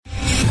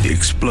The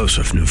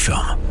explosive new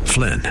film,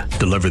 Flynn,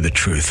 deliver the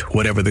truth,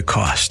 whatever the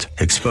cost.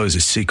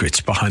 Exposes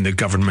secrets behind the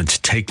government's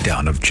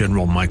takedown of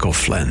General Michael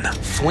Flynn.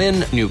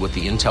 Flynn knew what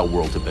the intel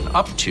world had been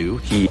up to.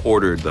 He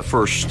ordered the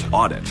first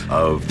audit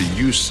of the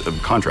use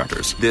of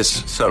contractors.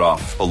 This set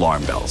off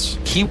alarm bells.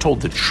 He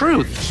told the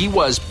truth. He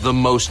was the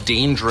most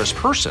dangerous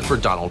person for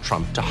Donald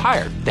Trump to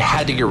hire. They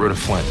had to get rid of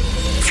Flynn.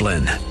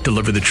 Flynn,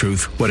 deliver the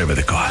truth, whatever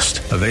the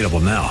cost. Available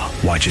now.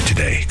 Watch it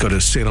today. Go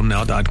to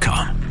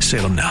salemnow.com.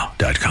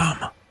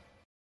 salemnow.com.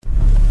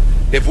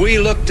 If we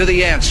look to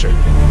the answer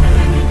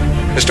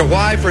as to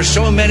why for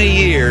so many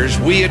years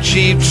we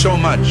achieved so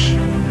much,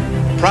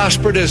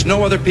 prospered as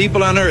no other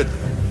people on earth,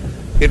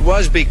 it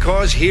was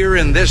because here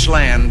in this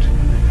land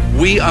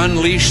we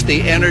unleashed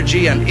the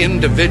energy and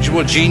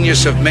individual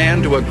genius of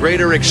man to a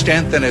greater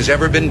extent than has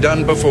ever been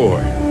done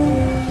before.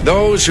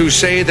 Those who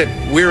say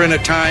that we're in a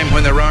time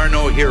when there are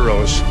no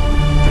heroes,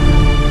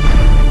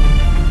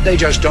 they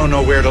just don't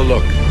know where to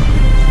look.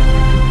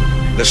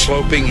 The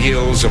sloping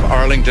hills of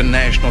Arlington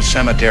National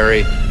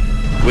Cemetery,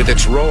 with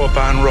its row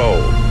upon row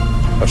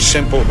of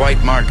simple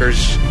white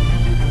markers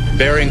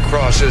bearing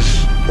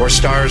crosses or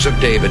stars of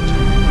David,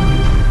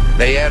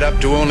 they add up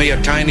to only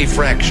a tiny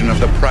fraction of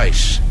the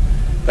price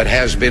that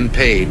has been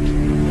paid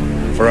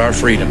for our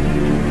freedom.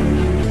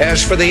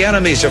 As for the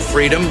enemies of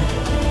freedom,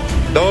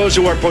 those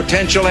who are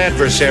potential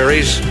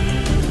adversaries,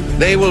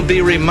 they will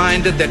be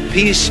reminded that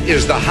peace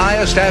is the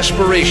highest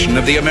aspiration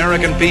of the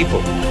American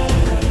people.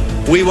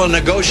 We will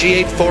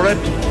negotiate for it,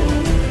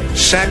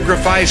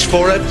 sacrifice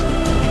for it.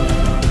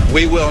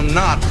 We will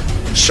not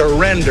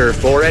surrender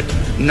for it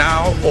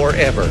now or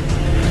ever.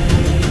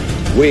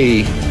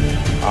 We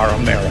are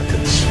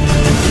Americans.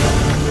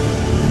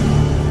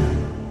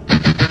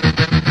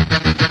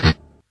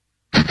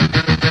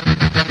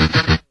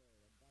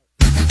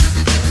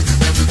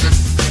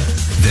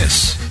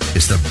 This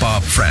is the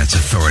Bob Frantz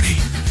Authority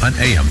on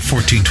AM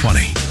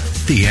 1420.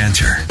 The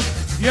Answer.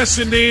 Yes,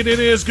 indeed, it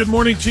is. Good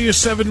morning to you.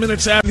 7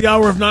 minutes after the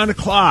hour of 9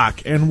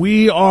 o'clock, and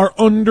we are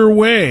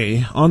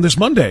underway on this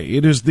Monday.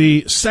 It is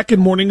the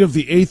second morning of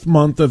the 8th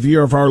month of the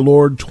year of our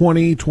Lord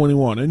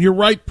 2021. And you're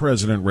right,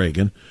 President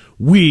Reagan.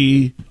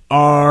 We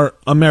are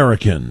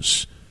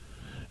Americans,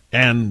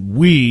 and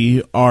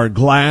we are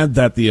glad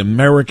that the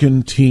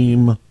American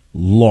team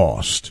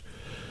lost.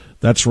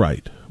 That's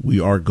right. We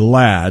are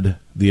glad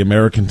the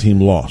American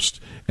team lost.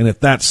 And if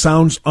that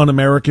sounds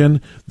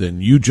un-American,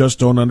 then you just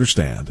don't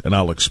understand. And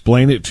I'll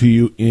explain it to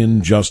you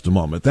in just a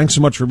moment. Thanks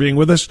so much for being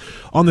with us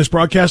on this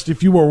broadcast.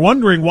 If you were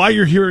wondering why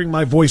you're hearing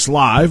my voice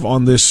live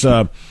on this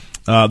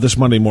this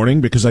Monday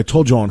morning, because I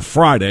told you on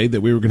Friday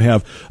that we were going to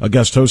have a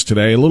guest host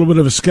today. A little bit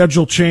of a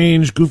schedule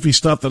change, goofy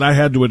stuff that I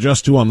had to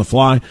adjust to on the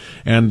fly.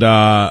 And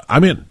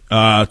I'm in.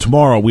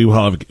 Tomorrow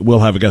we'll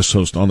have a guest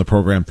host on the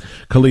program.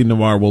 Khalid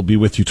Nawar will be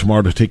with you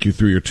tomorrow to take you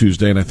through your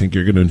Tuesday, and I think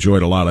you're going to enjoy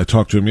it a lot. I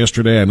talked to him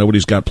yesterday. I know what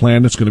he's got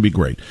planned. It's going to be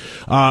great.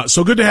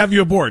 So good to have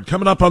you aboard.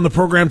 Coming up on the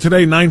program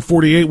today,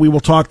 9:48, we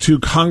will talk to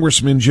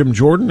Congressman Jim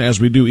Jordan,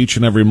 as we do each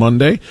and every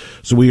Monday.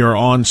 So we are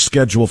on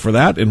schedule for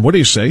that. And what do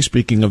you say?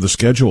 Speaking of the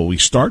schedule, we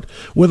start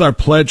with our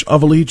Pledge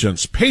of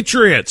Allegiance.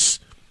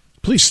 Patriots,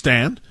 please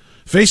stand.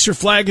 Face your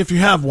flag if you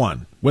have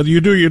one. Whether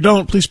you do or you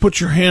don't, please put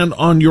your hand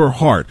on your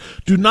heart.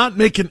 Do not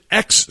make an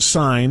X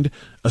sign,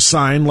 a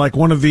sign like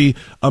one of the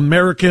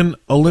American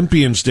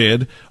Olympians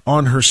did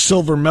on her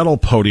silver medal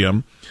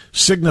podium,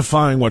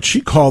 signifying what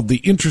she called the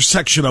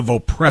intersection of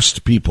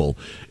oppressed people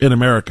in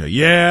America.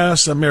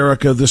 Yes,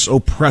 America, this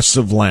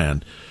oppressive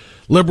land.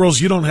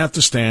 Liberals, you don't have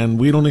to stand.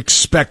 We don't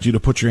expect you to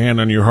put your hand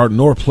on your heart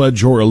nor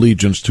pledge your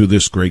allegiance to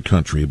this great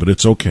country, but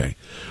it's okay.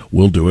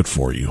 We'll do it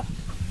for you.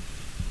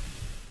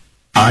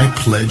 I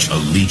pledge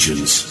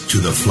allegiance to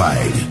the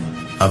flag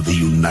of the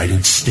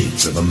United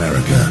States of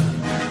America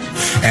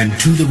and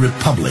to the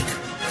republic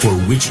for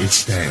which it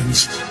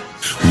stands,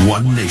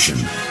 one nation,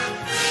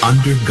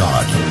 under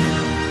God,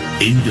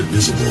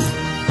 indivisible,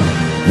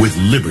 with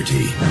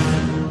liberty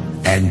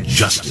and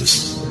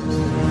justice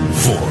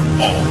for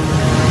all.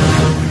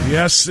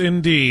 Yes,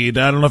 indeed.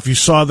 I don't know if you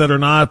saw that or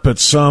not, but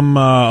some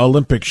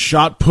Olympic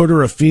shot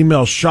putter, a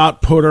female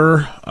shot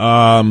putter,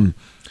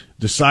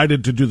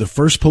 decided to do the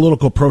first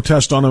political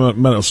protest on a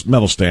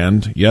medal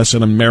stand. Yes,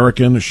 an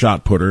American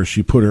shot putter.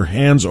 She put her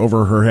hands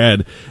over her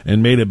head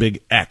and made a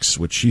big X,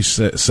 which she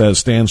says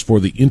stands for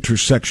the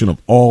intersection of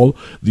all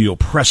the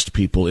oppressed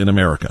people in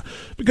America.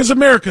 Because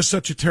America is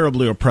such a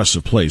terribly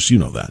oppressive place. You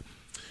know that.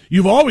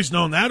 You've always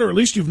known that, or at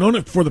least you've known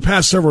it for the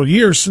past several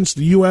years, since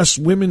the U.S.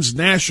 women's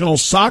national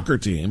soccer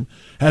team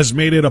has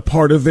made it a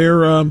part of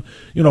their,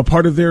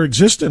 part of their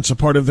existence, a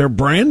part of their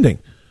branding,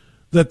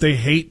 that they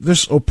hate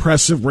this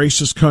oppressive,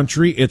 racist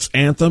country, its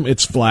anthem,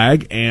 its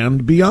flag,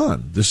 and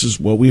beyond. This is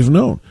what we've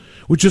known,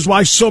 which is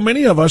why so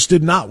many of us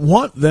did not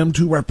want them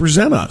to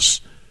represent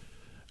us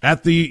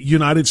at the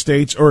United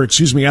States, at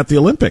the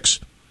Olympics,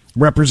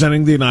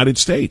 representing the United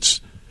States.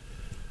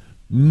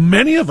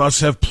 Many of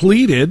us have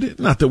pleaded,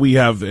 not that we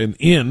have an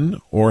in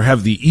or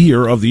have the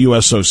ear of the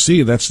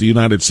USOC, that's the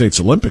United States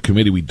Olympic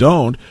Committee, we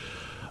don't,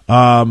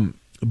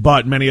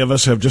 But many of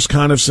us have just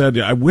kind of said,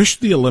 I wish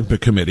the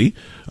Olympic Committee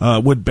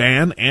would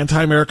ban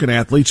anti-American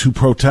athletes who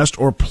protest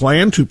or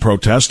plan to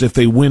protest if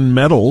they win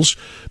medals,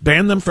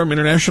 ban them from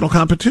international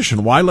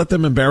competition. Why let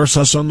them embarrass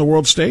us on the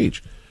world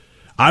stage?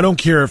 I don't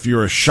care if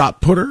you're a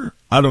shot putter.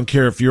 I don't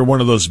care if you're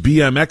one of those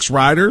BMX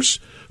riders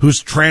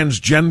who's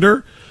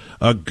transgender,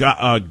 a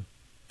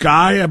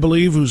guy, I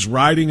believe, who's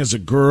riding as a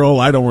girl.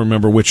 I don't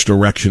remember which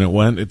direction it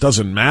went. It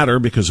doesn't matter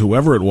because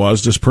whoever it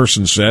was, this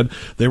person said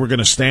they were going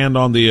to stand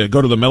on the, go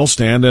to the medal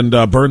stand and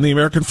burn the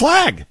American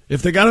flag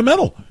if they got a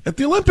medal at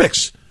the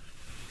Olympics.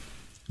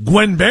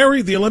 Gwen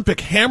Berry, the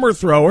Olympic hammer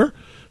thrower,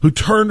 who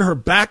turned her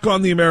back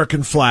on the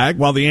American flag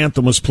while the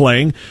anthem was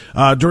playing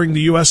during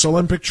the U.S.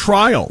 Olympic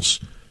trials,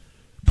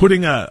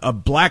 putting a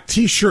black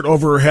T-shirt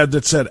over her head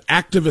that said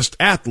activist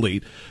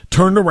athlete,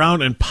 turned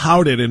around and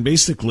pouted and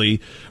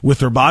basically, with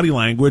her body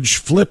language,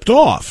 flipped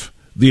off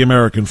the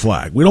American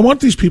flag. We don't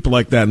want these people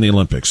like that in the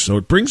Olympics. So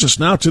it brings us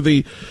now to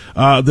the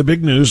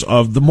big news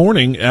of the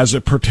morning as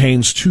it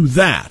pertains to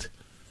that.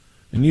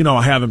 And, you know,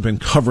 I haven't been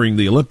covering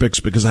the Olympics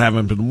because I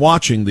haven't been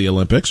watching the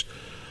Olympics.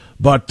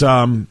 But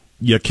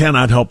you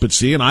cannot help but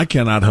see, and I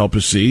cannot help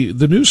but see,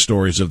 the news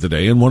stories of the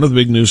day. And one of the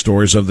big news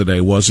stories of the day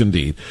was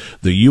indeed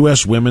the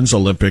U.S. women's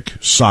Olympic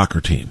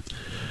soccer team.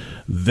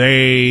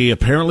 They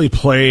apparently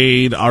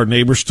played our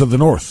neighbors to the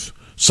north,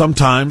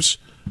 sometimes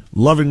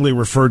lovingly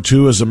referred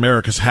to as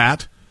America's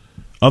hat.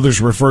 Others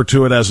refer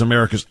to it as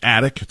America's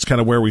attic. It's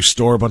kind of where we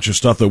store a bunch of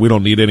stuff that we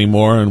don't need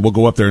anymore, and we'll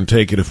go up there and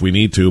take it if we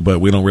need to, but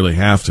we don't really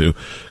have to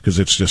because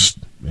it's just,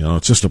 you know,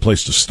 it's just a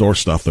place to store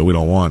stuff that we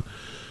don't want.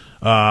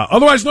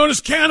 Otherwise known as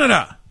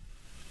Canada.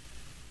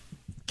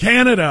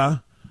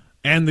 Canada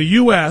and the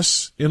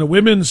U.S. in a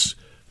women's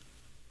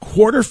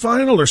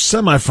quarterfinal or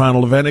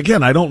semifinal event.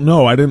 Again, I don't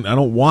know. I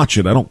don't watch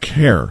it. I don't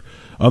care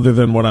other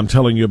than what I'm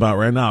telling you about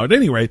right now. At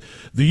any rate,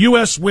 the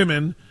U.S.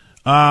 women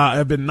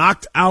have been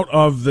knocked out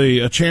of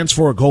a chance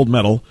for a gold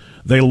medal.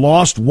 They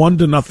lost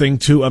 1-0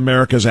 to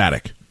America's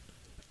attic.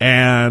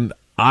 And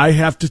I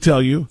have to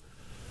tell you,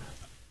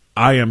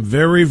 I am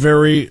very,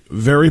 very,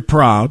 very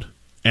proud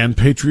and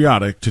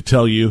patriotic to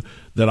tell you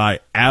that I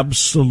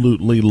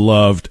absolutely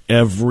loved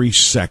every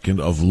second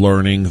of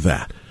learning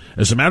that.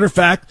 As a matter of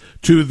fact,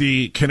 to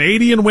the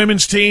Canadian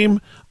women's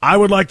team, I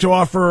would like to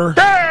offer...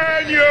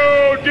 Can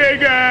you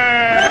dig it?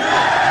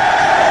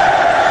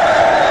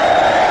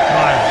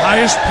 My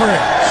highest praise.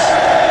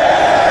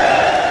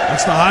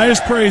 That's the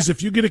highest praise.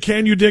 If you get a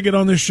Can You Dig It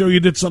on this show,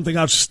 you did something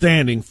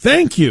outstanding.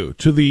 Thank you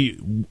to the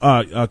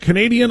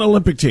Canadian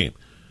Olympic team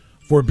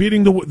for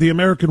beating the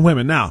American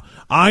women. Now,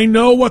 I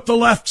know what the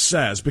left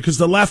says because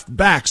the left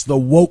backs the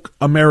woke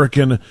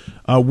American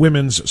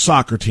women's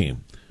soccer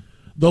team.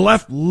 The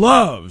left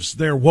loves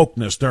their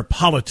wokeness, their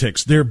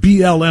politics, their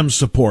BLM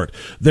support,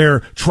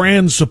 their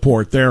trans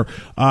support, their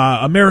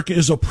America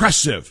is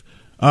oppressive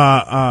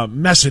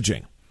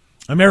messaging.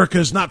 America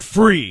is not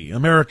free.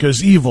 America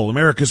is evil.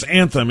 America's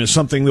anthem is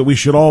something that we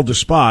should all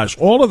despise.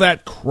 All of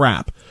that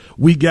crap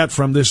we get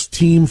from this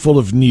team full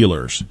of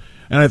kneelers.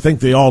 And I think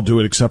they all do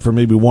it except for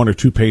maybe one or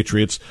two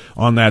patriots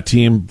on that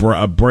team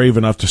brave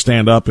enough to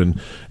stand up and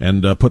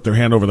put their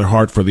hand over their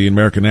heart for the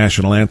American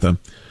national anthem.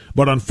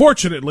 But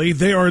unfortunately,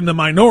 they are in the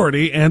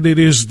minority, and it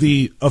is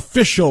the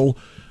official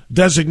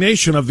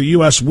designation of the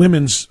U.S.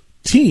 women's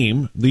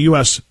team, the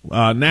U.S.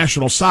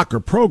 national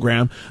soccer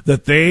program,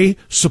 that they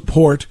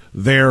support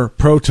their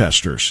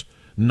protesters.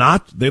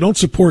 They don't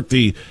support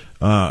the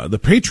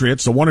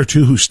patriots, the one or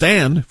two who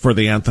stand for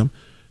the anthem,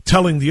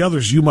 telling the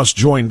others you must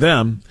join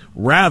them.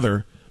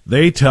 Rather,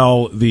 they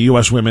tell the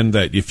U.S. women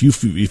that if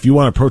you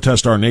want to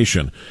protest our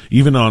nation,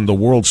 even on the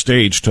world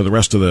stage to the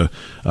rest of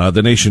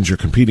the nations you're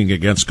competing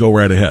against, go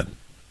right ahead.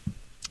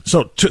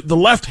 So the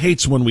left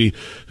hates when we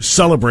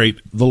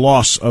celebrate the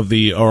loss of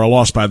a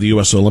loss by the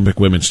U.S. Olympic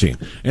women's team.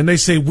 And they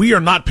say we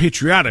are not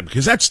patriotic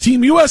because that's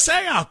Team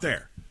USA out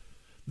there.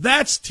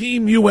 That's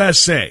Team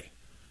USA.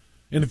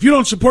 And if you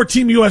don't support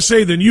Team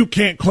USA, then you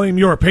can't claim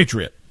you're a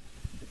patriot.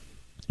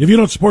 If you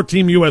don't support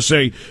Team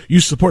USA, you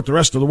support the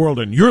rest of the world,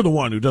 and you're the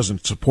one who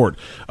doesn't support,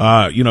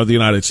 the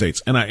United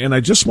States. And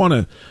I just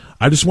want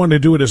to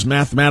do it as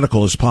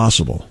mathematical as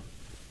possible.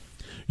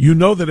 You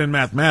know that in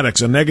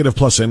mathematics, a negative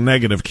plus a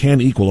negative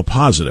can equal a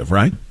positive,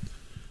 right?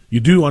 You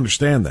do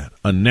understand that.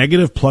 A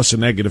negative plus a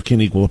negative can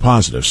equal a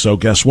positive. So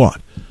guess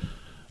what?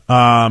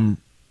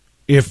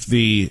 If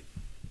the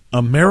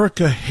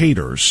America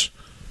haters,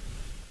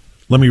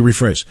 let me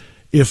rephrase.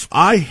 If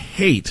I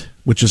hate,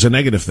 which is a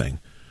negative thing,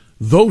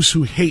 those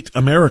who hate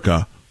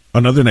America,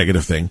 another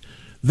negative thing,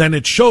 then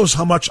it shows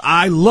how much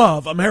I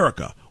love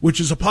America, which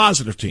is a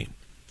positive team.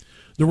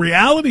 The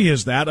reality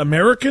is that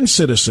American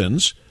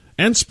citizens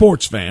and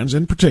sports fans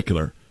in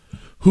particular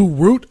who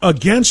root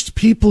against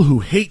people who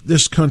hate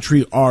this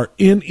country are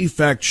in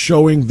effect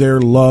showing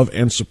their love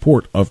and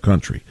support of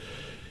country.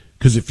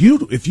 Because if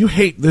you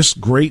hate this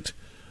great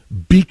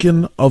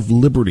beacon of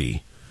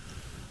liberty,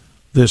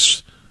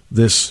 this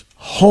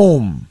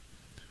home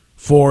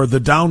for the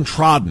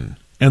downtrodden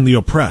and the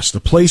oppressed,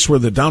 a place where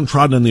the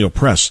downtrodden and the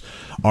oppressed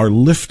are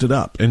lifted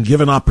up and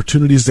given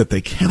opportunities that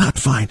they cannot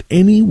find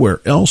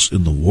anywhere else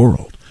in the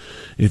world.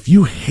 If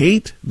you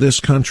hate this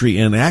country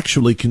and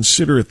actually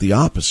consider it the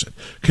opposite,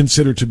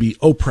 consider it to be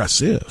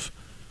oppressive,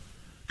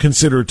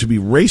 consider it to be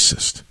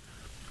racist,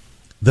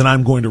 then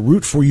I'm going to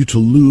root for you to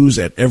lose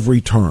at every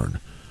turn,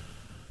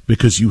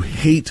 because you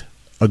hate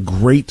a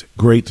great,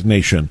 great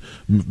nation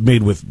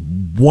made with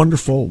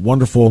wonderful,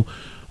 wonderful,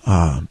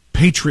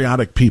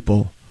 patriotic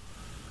people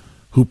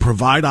who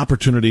provide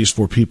opportunities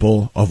for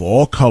people of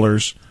all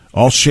colors,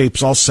 all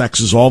shapes, all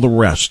sexes, all the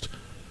rest,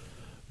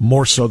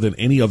 more so than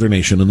any other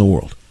nation in the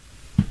world.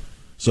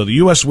 So the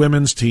U.S.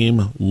 women's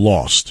team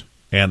lost,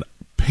 and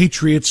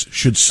Patriots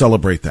should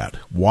celebrate that.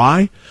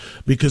 Why?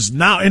 Because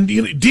now, and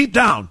deep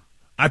down,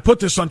 I put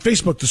this on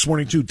Facebook this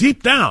morning too,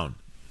 deep down,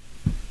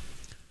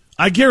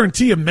 I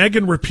guarantee you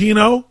Megan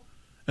Rapinoe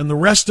and the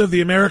rest of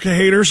the America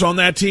haters on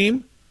that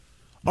team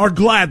are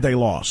glad they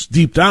lost,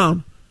 deep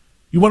down.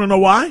 You want to know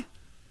why?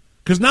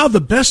 Because now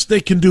the best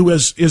they can do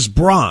is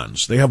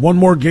bronze. They have one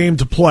more game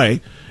to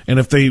play, and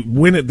if they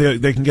win it,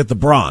 they can get the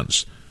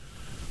bronze.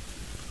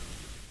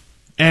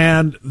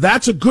 And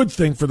that's a good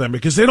thing for them,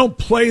 because they don't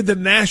play the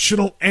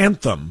national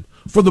anthem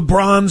for the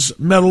bronze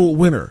medal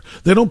winner.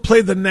 They don't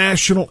play the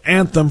national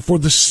anthem for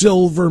the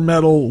silver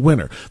medal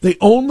winner. They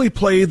only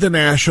play the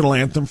national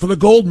anthem for the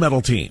gold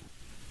medal team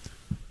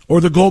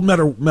or the gold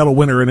medal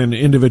winner in an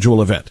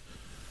individual event.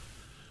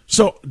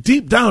 So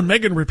deep down,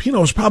 Megan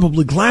Rapinoe is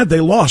probably glad they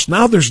lost.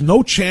 Now there's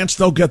no chance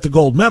they'll get the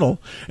gold medal,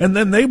 and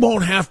then they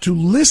won't have to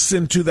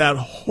listen to that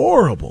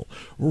horrible,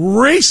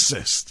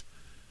 racist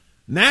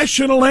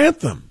national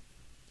anthem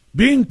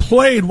being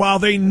played while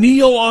they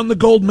kneel on the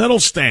gold medal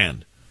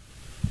stand,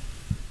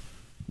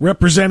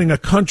 representing a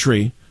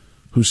country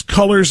whose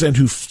colors and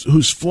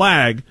whose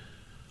flag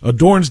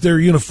adorns their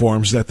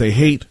uniforms that they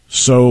hate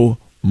so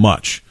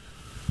much.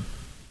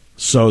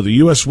 So the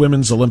U.S.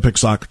 women's Olympic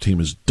soccer team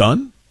is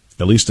done,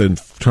 at least in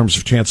terms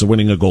of chance of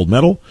winning a gold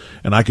medal,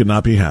 and I could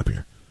not be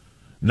happier.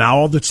 Now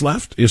all that's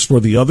left is for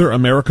the other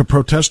America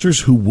protesters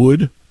who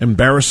would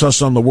embarrass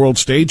us on the world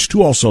stage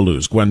to also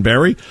lose. Gwen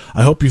Berry,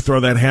 I hope you throw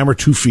that hammer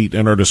 2 feet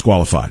and are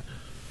disqualified.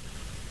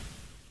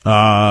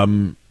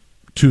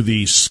 To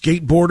the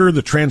skateboarder,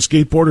 the trans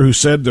skateboarder who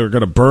said they're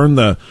going to burn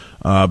the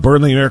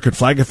American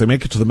flag if they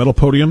make it to the medal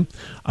podium,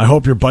 I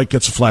hope your bike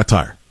gets a flat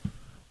tire.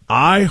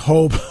 I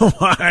hope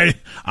I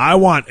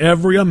want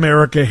every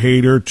America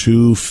hater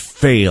to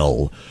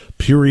fail,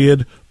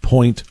 period,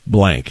 point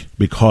blank,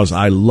 because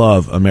I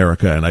love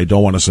America and I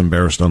don't want us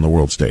embarrassed on the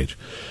world stage.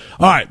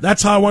 All right,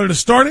 that's how I wanted to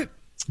start it,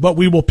 but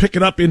we will pick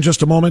it up in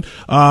just a moment.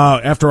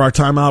 After our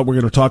timeout, we're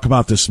going to talk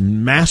about this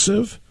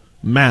massive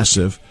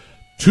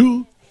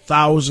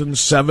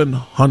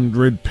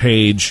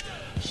 2,700-page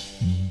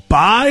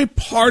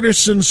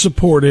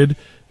bipartisan-supported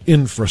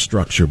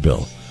infrastructure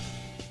bill.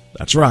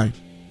 That's right.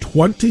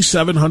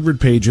 2,700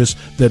 pages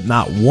that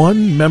not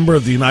one member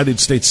of the United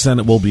States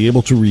Senate will be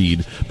able to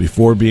read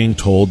before being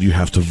told you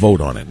have to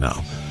vote on it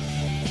now.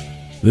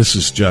 This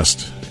is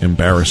just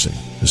embarrassing.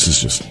 This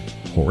is just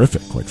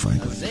horrific, quite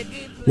frankly.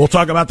 We'll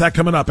talk about that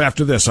coming up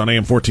after this on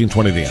AM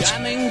 1420 The Answer.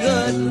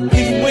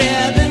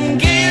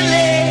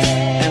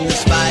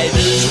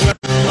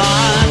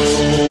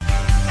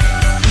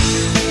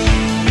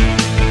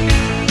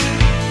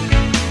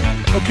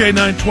 Okay,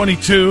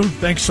 9:22.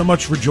 Thanks so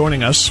much for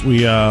joining us.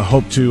 We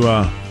hope to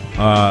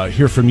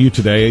hear from you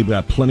today. We've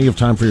got plenty of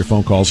time for your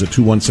phone calls at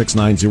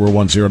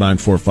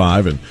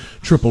 216-901-0945 and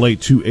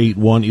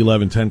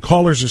 888-281-1110.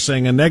 Callers are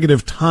saying a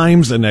negative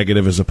times a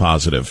negative is a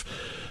positive.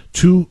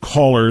 2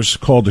 callers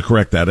called to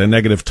correct that. A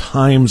negative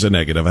times a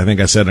negative. I think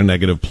I said a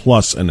negative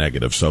plus a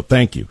negative. So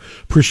thank you.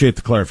 Appreciate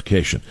the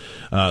clarification.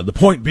 The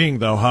point being,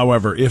 though,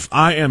 however, if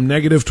I am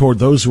negative toward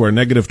those who are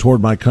negative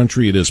toward my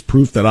country, it is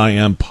proof that I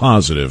am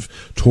positive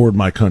toward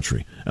my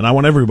country. And I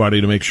want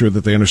everybody to make sure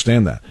that they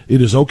understand that.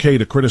 It is okay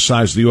to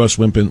criticize the U.S.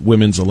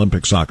 women's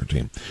Olympic soccer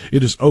team.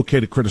 It is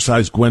okay to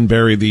criticize Gwen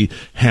Berry, the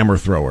hammer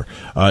thrower.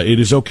 It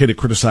is okay to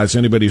criticize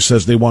anybody who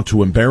says they want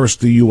to embarrass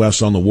the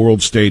U.S. on the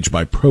world stage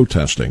by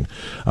protesting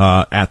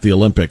at the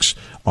Olympics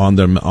on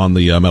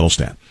the medal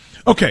stand.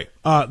 Okay,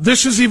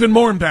 this is even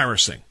more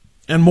embarrassing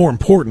and more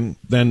important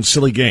than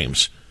silly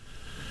games.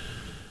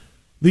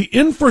 The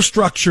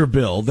infrastructure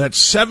bill that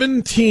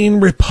 17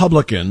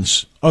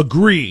 Republicans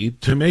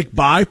agreed to make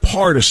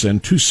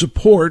bipartisan to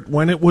support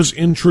when it was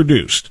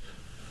introduced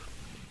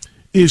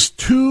is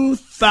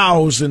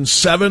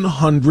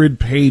 2,700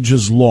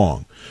 pages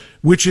long,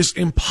 which is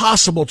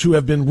impossible to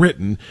have been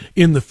written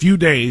in the few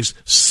days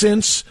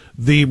since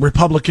the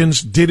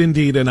Republicans did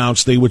indeed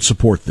announce they would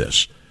support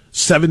this.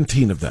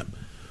 17 of them.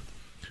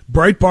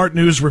 Breitbart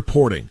News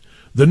reporting.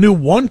 The new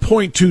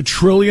 $1.2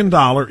 trillion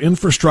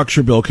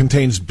infrastructure bill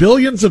contains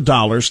billions of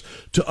dollars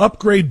to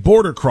upgrade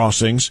border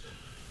crossings.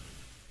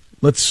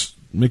 Let's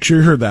make sure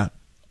you heard that.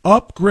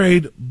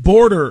 Upgrade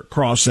border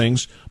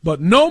crossings,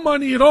 but no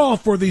money at all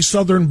for the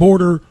southern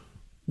border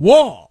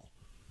wall,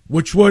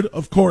 which would,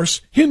 of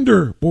course,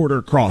 hinder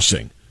border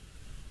crossing.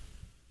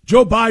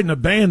 Joe Biden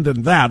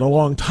abandoned that a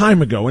long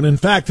time ago and, in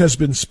fact, has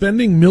been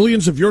spending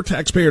millions of your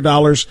taxpayer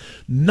dollars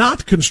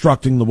not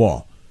constructing the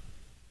wall.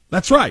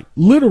 That's right.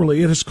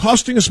 Literally, it is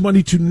costing us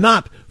money to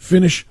not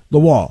finish the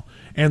wall.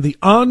 And the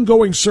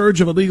ongoing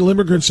surge of illegal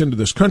immigrants into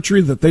this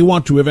country that they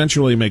want to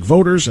eventually make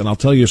voters, and I'll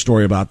tell you a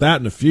story about that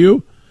in a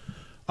few,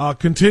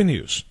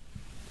 continues.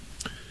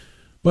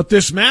 But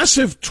this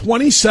massive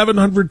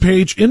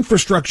 2,700-page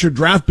infrastructure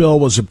draft bill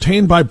was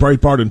obtained by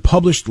Breitbart and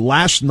published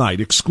last night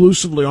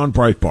exclusively on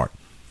Breitbart.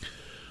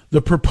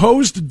 The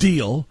proposed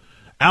deal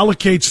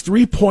allocates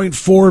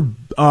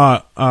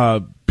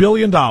 $3.4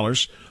 billion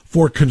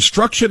for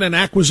construction and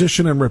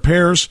acquisition and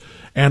repairs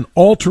and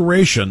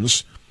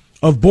alterations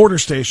of border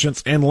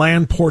stations and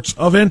land ports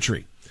of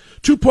entry.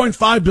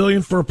 $2.5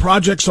 billion for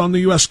projects on the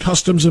U.S.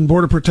 Customs and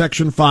Border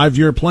Protection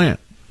 5-year plan.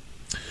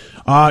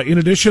 In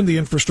addition, the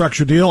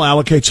infrastructure deal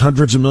allocates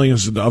hundreds of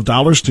millions of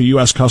dollars to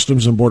U.S.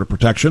 Customs and Border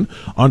Protection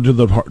under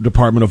the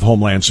Department of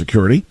Homeland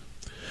Security.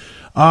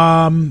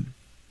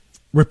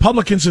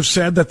 Republicans have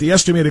said that the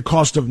estimated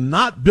cost of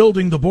not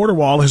building the border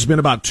wall has been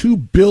about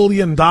 $2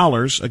 billion.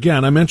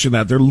 Again, I mentioned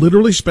that. They're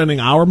literally spending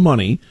our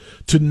money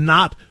to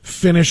not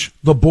finish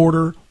the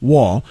border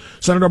wall.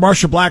 Senator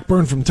Marsha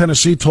Blackburn from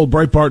Tennessee told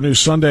Breitbart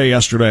News Sunday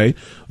yesterday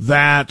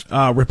that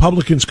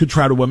Republicans could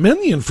try to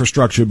amend the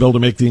infrastructure bill to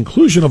make the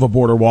inclusion of a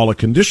border wall a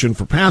condition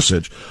for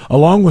passage,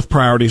 along with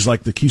priorities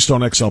like the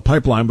Keystone XL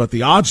pipeline, but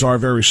the odds are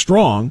very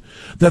strong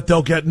that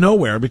they'll get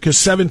nowhere because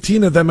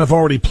 17 of them have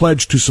already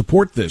pledged to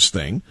support this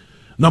thing.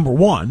 Number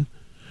one,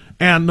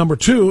 and number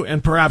two,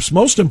 and perhaps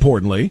most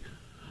importantly,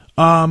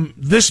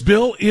 this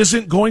bill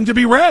isn't going to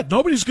be read.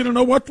 Nobody's going to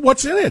know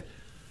what's in it.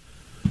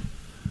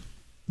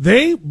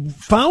 They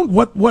found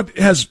what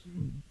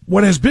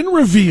has been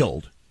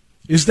revealed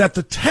is that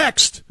the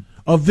text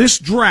of this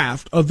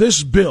draft of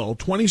this bill,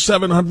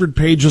 2,700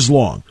 pages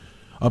long,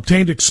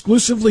 obtained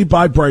exclusively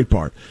by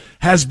Breitbart,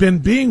 has been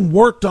being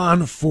worked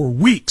on for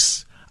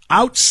weeks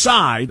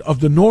outside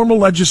of the normal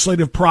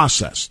legislative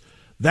process.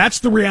 That's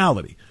the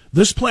reality.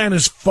 This plan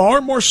is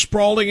far more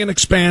sprawling and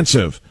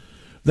expansive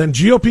than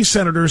GOP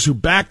senators who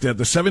backed it,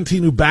 the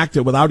 17 who backed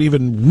it without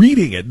even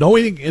reading it,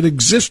 knowing it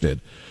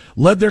existed,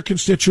 led their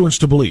constituents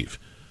to believe.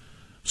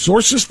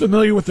 Sources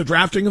familiar with the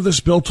drafting of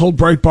this bill told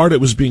Breitbart it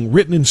was being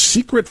written in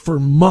secret for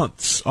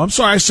months. I'm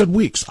sorry, I said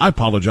weeks. I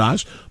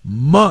apologize.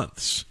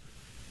 Months.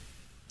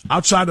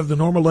 Outside of the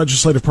normal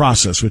legislative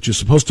process, which is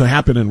supposed to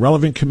happen in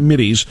relevant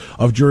committees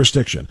of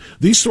jurisdiction.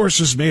 These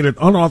sources made an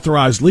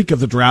unauthorized leak of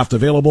the draft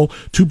available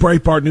to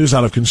Breitbart News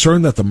out of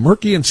concern that the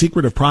murky and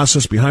secretive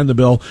process behind the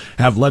bill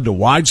have led to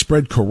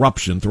widespread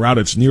corruption throughout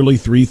its nearly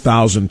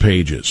 3,000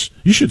 pages.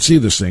 You should see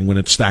this thing when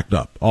it's stacked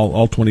up,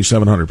 all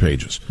 2,700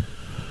 pages.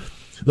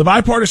 The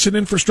bipartisan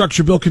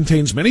infrastructure bill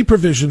contains many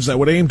provisions that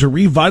would aim to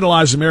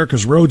revitalize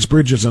America's roads,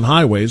 bridges, and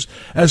highways,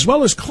 as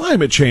well as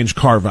climate change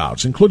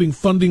carve-outs, including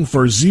funding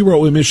for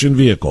zero-emission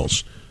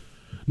vehicles.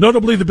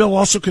 Notably, the bill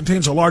also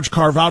contains a large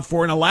carve-out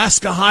for an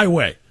Alaska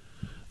highway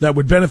that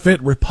would benefit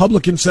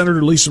Republican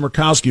Senator Lisa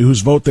Murkowski,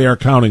 whose vote they are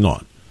counting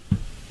on.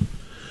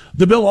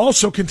 The bill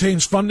also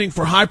contains funding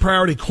for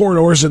high-priority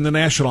corridors in the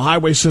national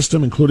highway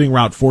system, including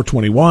Route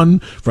 421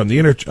 from the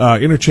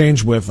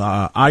interchange with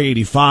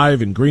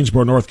I-85 in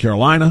Greensboro, North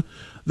Carolina.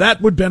 That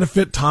would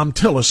benefit Tom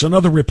Tillis,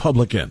 another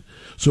Republican.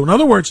 So, in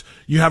other words,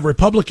 you have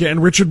Republican,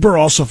 and Richard Burr,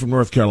 also from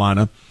North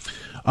Carolina.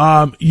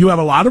 You have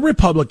a lot of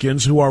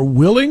Republicans who are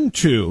willing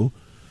to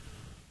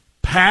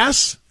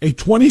pass a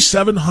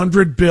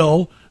 2,700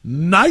 bill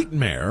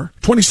nightmare,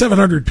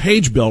 2,700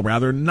 page bill,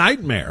 rather,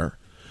 nightmare,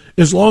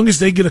 as long as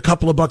they get a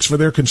couple of bucks for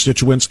their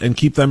constituents and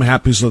keep them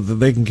happy so that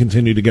they can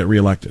continue to get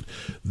reelected.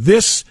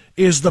 This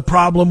is the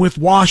problem with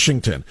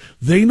Washington.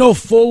 They know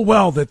full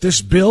well that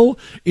this bill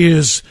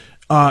is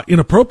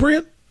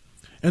inappropriate,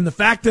 and the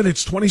fact that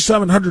it's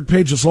 2,700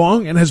 pages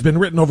long and has been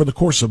written over the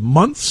course of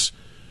months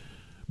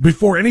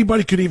before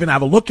anybody could even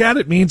have a look at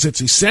it means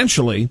it's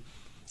essentially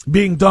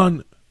being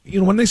done,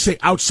 when they say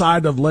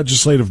outside of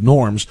legislative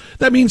norms,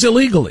 that means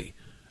illegally.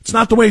 It's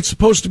not the way it's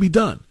supposed to be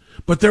done.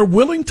 But they're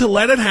willing to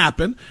let it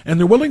happen, and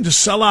they're willing to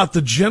sell out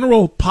the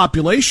general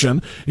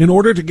population in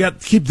order to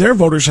keep their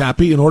voters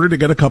happy, in order to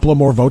get a couple of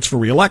more votes for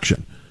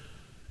re-election.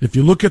 If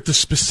you look at the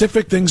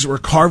specific things that were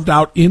carved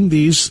out in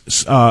these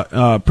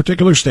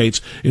particular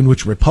states in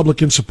which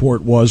Republican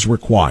support was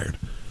required.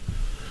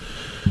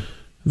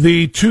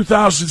 The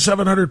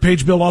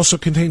 2,700-page bill also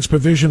contains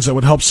provisions that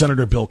would help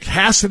Senator Bill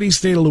Cassidy,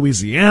 state of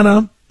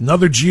Louisiana,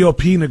 another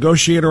GOP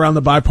negotiator on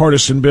the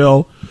bipartisan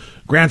bill,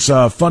 grants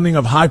funding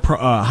of high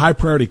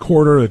priority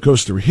corridor that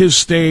goes through his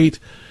state,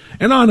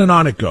 and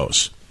on it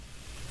goes.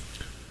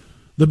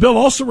 The bill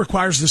also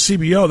requires the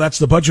CBO, that's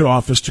the budget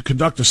office, to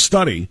conduct a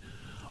study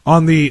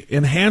on the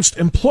enhanced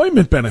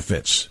employment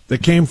benefits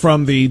that came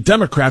from the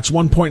Democrats'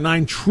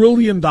 $1.9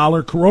 trillion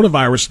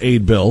coronavirus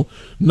aid bill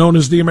known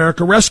as the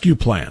America Rescue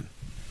Plan.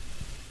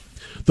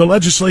 The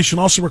legislation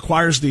also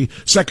requires the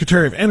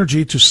Secretary of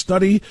Energy to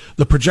study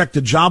the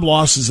projected job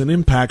losses and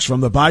impacts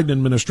from the Biden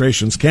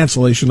administration's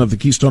cancellation of the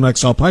Keystone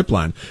XL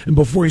pipeline. And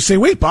before you say,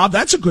 wait, Bob,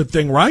 that's a good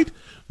thing, right?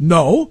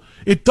 No,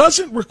 it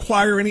doesn't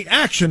require any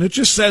action. It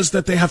just says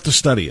that they have to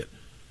study it.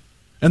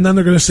 And then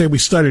they're going to say we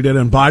studied it,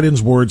 and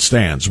Biden's word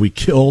stands. We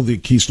kill the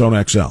Keystone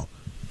XL.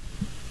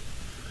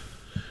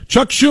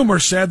 Chuck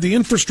Schumer said the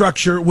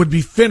infrastructure would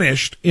be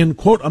finished in,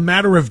 quote, a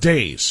matter of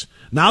days.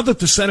 Now that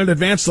the Senate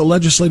advanced the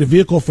legislative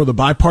vehicle for the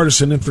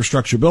bipartisan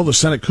infrastructure bill, the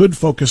Senate could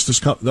focus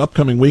the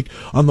upcoming week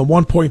on the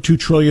 $1.2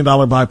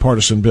 trillion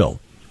bipartisan bill.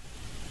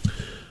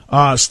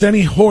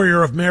 Steny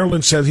Hoyer of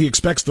Maryland said he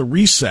expects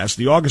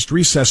the August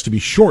recess, to be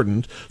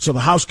shortened so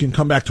the House can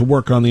come back to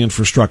work on the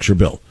infrastructure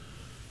bill.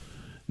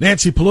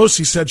 Nancy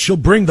Pelosi said she'll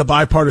bring the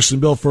bipartisan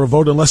bill for a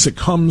vote unless it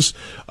comes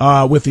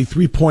with the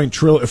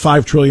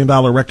 $3.5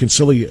 trillion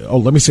reconciliation. Oh,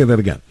 let me say that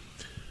again.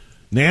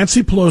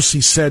 Nancy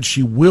Pelosi said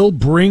she will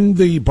bring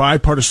the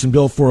bipartisan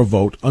bill for a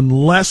vote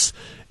unless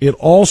it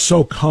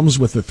also comes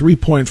with the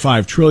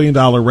 $3.5 trillion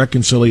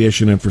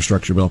reconciliation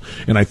infrastructure bill.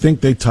 And I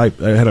think they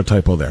had a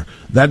typo there.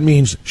 That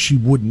means she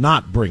would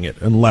not bring it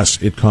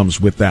unless it comes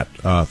with that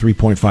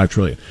 $3.5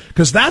 trillion.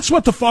 Because that's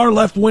what the far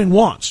left wing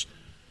wants.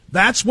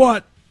 That's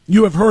what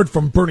you have heard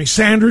from Bernie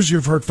Sanders,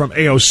 you've heard from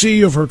AOC,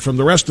 you've heard from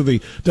the rest of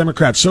the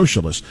Democrat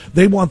socialists.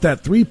 They want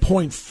that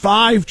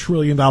 $3.5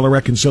 trillion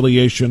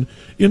reconciliation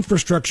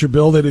infrastructure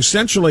bill that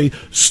essentially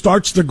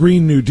starts the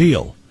Green New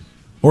Deal,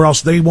 or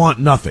else they want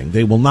nothing.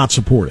 They will not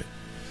support it.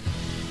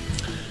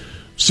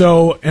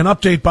 So, an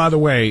update, by the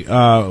way,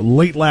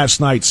 late last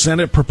night,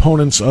 Senate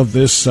proponents of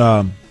this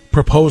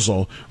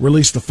proposal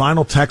released the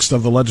final text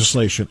of the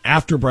legislation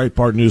after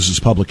Breitbart News'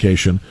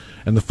 publication,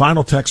 and the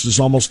final text is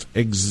almost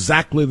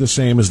exactly the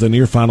same as the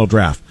near final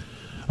draft.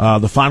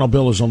 The final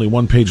bill is only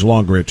one page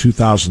longer at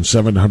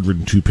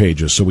 2,702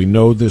 pages, so we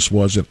know this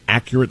was an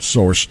accurate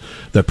source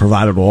that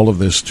provided all of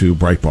this to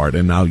Breitbart,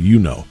 and now you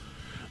know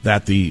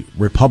that the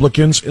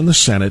Republicans in the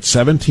Senate,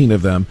 17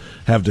 of them,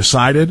 have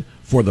decided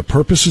for the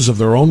purposes of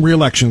their own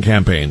reelection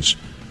campaigns,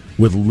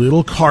 with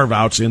little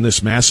carve-outs in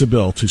this massive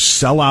bill, to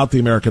sell out the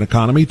American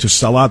economy, to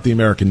sell out the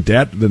American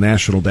debt, the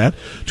national debt,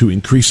 to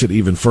increase it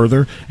even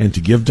further, and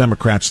to give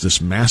Democrats this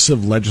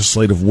massive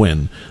legislative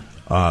win,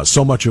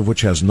 so much of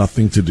which has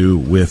nothing to do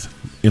with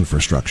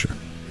infrastructure.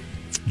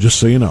 Just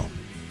so you know.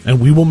 And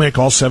we will make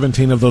all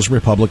 17 of those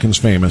Republicans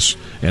famous,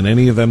 and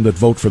any of them that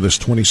vote for this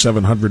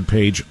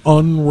 2,700-page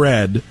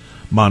unread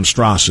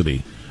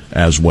monstrosity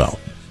as well.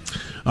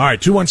 All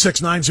right,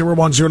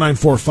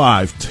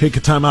 216-901-0945. Take a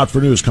time out for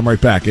news. Come right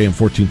back. AM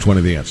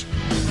 1420, The Answer.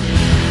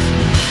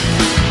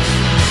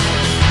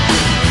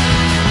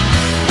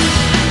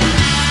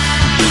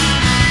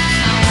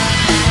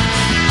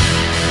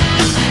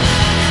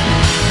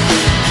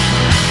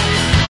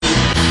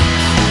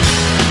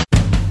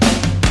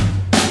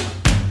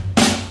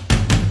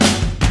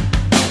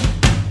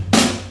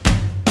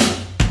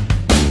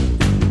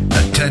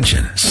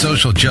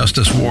 Social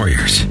justice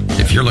warriors.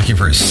 If you're looking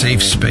for a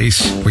safe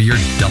space where your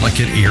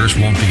delicate ears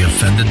won't be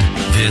offended,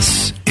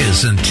 this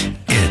isn't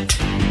it.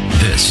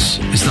 This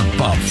is the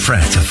Bob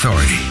Frantz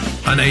Authority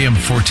on AM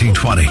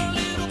 1420.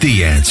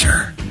 The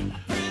Answer.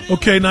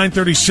 Okay,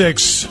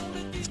 9:36.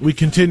 We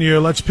continue.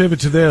 Let's pivot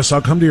to this.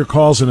 I'll come to your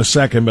calls in a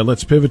second, but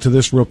let's pivot to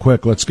this real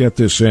quick. Let's get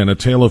this in. A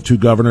tale of two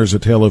governors, a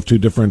tale of two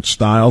different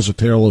styles, a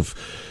tale of,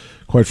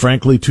 quite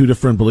frankly, two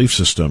different belief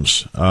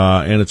systems.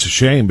 And it's a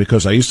shame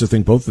because I used to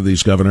think both of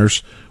these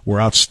governors were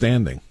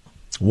outstanding.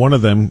 One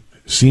of them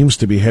seems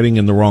to be heading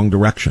in the wrong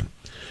direction.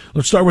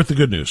 Let's start with the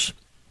good news,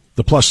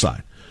 the plus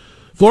side.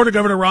 Florida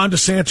Governor Ron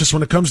DeSantis,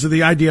 when it comes to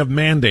the idea of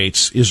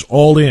mandates, is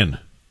all in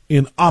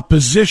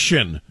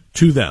opposition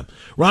to them.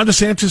 Ron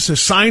DeSantis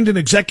has signed an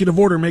executive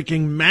order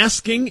making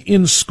masking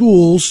in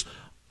schools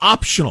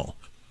optional.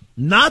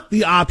 Not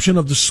the option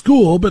of the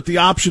school, but the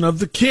option of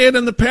the kid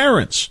and the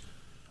parents.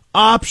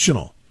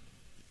 Optional.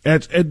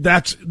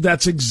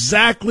 That's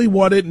exactly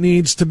what it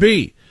needs to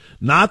be.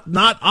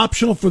 Not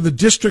optional for the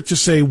district to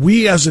say,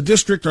 we as a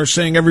district are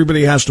saying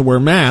everybody has to wear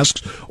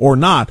masks or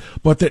not,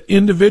 but that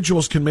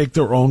individuals can make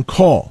their own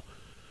call.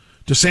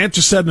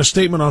 DeSantis said in a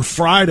statement on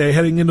Friday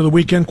heading into the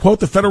weekend, quote,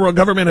 the federal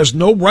government has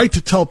no right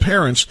to tell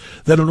parents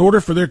that in order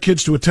for their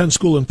kids to attend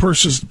school in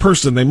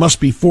person, they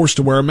must be forced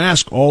to wear a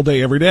mask all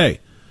day, every day.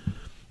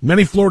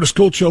 Many Florida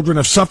school children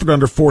have suffered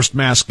under forced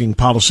masking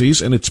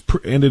policies, and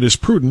it is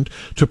prudent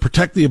to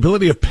protect the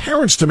ability of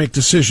parents to make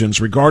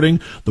decisions regarding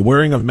the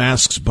wearing of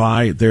masks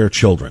by their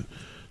children.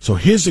 So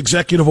his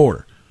executive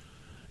order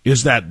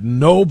is that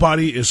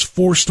nobody is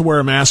forced to wear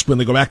a mask when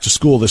they go back to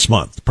school this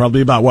month.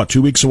 Probably about,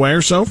 2 weeks away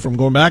or so from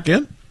going back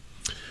in?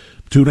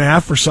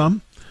 2.5 for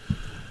some.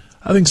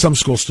 I think some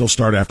schools still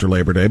start after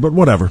Labor Day, but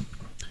whatever.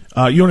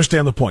 You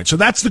understand the point. So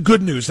that's the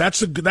good news. That's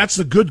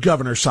the good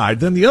governor side.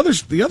 Then the other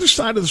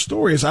side of the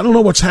story is I don't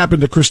know what's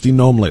happened to Kristi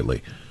Noem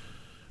lately,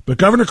 but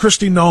Governor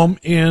Kristi Noem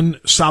in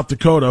South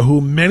Dakota, who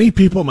many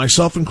people,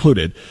 myself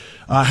included,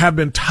 have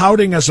been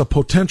touting as a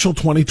potential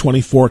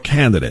 2024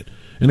 candidate.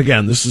 And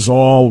again, this is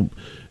all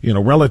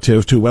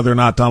relative to whether or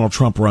not Donald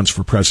Trump runs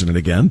for president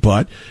again.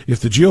 But if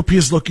the GOP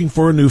is looking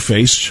for a new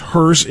face,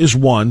 hers is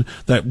one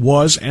that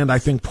was, and I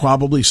think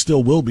probably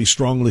still will be,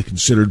 strongly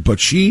considered. But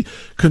she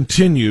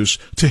continues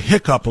to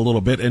hiccup a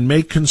little bit and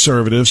make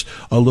conservatives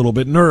a little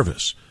bit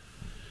nervous.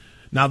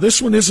 Now,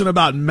 this one isn't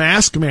about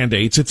mask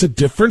mandates. It's a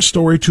different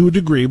story to a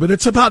degree, but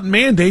it's about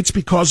mandates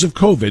because of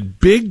COVID,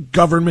 big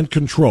government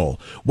control,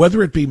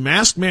 whether it be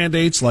mask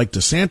mandates like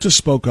DeSantis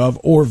spoke of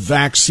or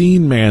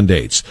vaccine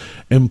mandates,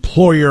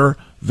 employer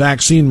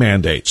vaccine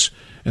mandates.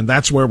 And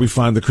that's where we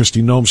find the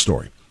Kristi Noem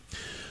story.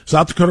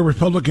 South Dakota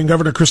Republican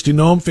Governor Kristi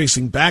Noem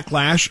facing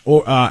backlash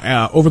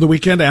over the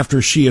weekend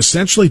after she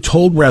essentially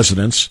told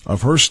residents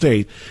of her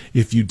state,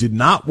 if you did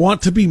not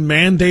want to be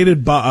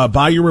mandated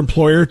by your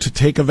employer to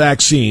take a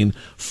vaccine,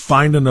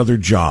 find another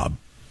job.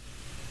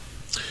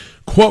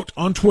 Quote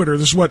on Twitter,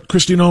 this is what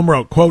Kristi Noem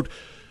wrote, quote,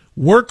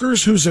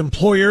 workers whose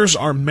employers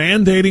are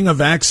mandating a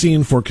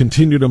vaccine for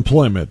continued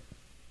employment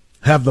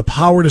have the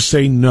power to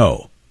say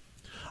no.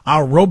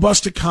 Our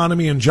robust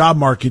economy and job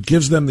market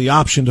gives them the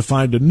option to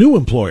find a new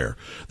employer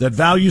that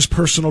values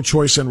personal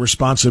choice and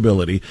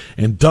responsibility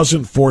and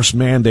doesn't force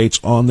mandates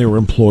on their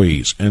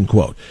employees, end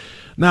quote.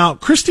 Now,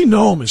 Kristi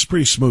Noem is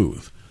pretty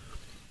smooth.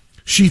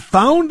 She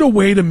found a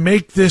way to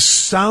make this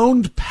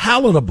sound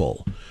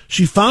palatable.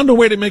 She found a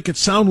way to make it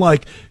sound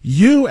like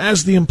you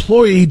as the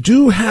employee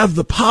do have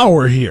the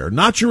power here,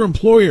 not your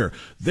employer.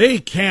 They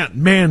can't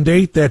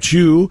mandate that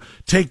you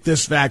take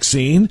this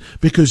vaccine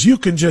because you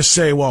can just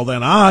say, well,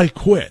 then I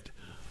quit.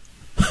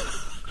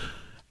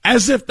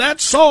 As if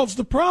that solves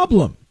the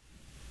problem.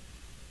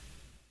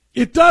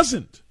 It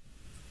doesn't.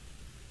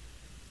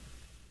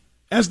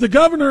 As the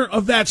governor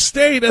of that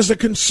state, as a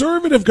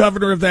conservative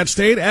governor of that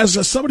state,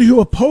 as somebody who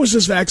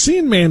opposes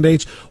vaccine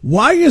mandates,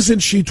 why isn't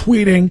she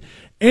tweeting,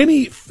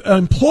 any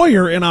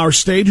employer in our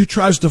state who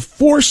tries to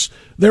force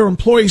their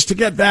employees to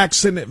get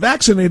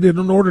vaccinated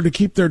in order to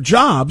keep their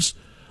jobs,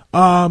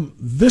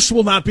 this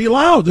will not be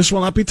allowed. This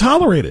will not be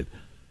tolerated.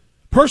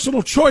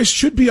 Personal choice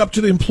should be up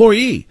to the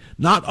employee,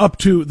 not up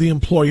to the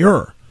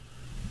employer.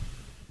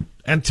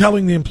 And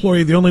telling the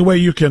employee the only way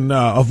you can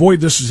avoid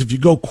this is if you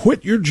go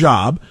quit your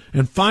job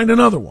and find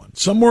another one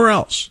somewhere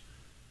else.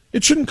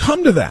 It shouldn't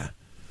come to that.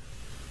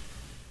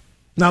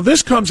 Now,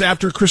 this comes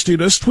after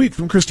this tweet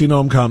from Kristi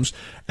Noem comes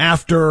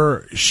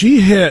after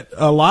she hit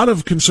a lot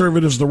of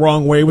conservatives the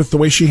wrong way with the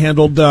way she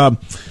handled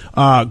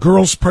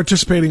girls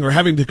participating or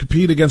having to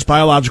compete against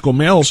biological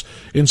males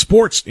in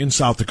sports in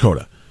South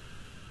Dakota.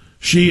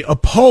 She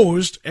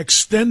opposed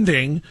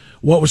extending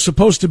what was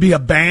supposed to be a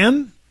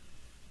ban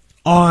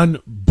on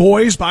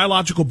boys,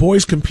 biological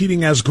boys,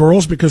 competing as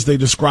girls because they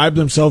describe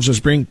themselves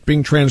as being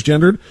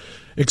transgendered,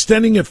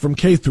 extending it from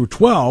K through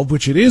 12,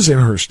 which it is in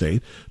her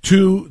state,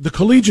 to the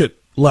collegiate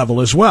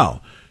level as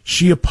well.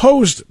 She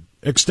opposed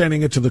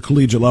extending it to the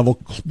collegiate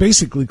level,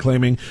 basically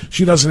claiming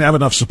she doesn't have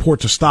enough support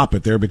to stop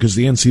it there because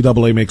the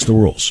NCAA makes the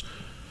rules.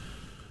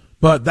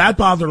 But that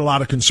bothered a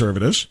lot of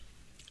conservatives,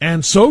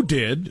 and so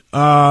did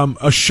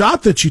a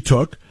shot that she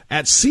took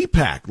at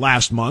CPAC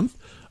last month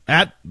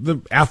at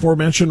the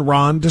aforementioned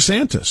Ron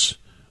DeSantis.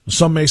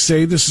 Some may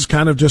say this is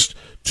kind of just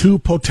two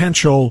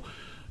potential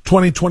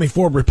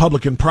 2024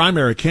 Republican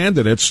primary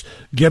candidates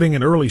getting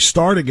an early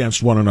start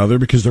against one another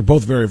because they're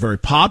both very, very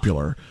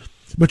popular.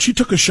 But she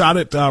took a shot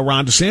at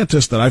Ron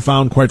DeSantis that I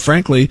found, quite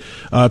frankly,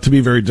 to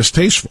be very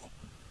distasteful.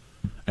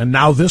 And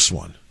now this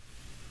one.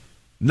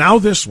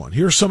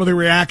 Here's some of the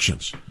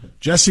reactions.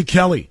 Jesse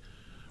Kelly.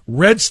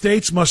 Red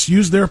states must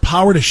use their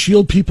power to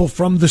shield people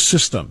from the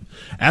system.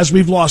 As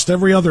we've lost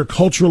every other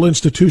cultural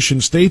institution,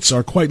 states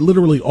are quite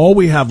literally all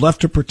we have left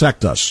to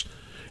protect us.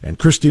 And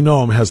Kristi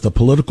Noem has the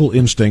political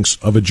instincts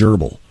of a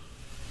gerbil.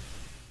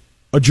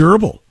 A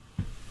gerbil.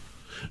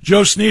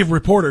 Joe Sneeve,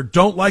 reporter,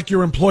 don't like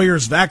your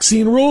employer's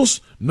vaccine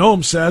rules?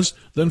 Noem says,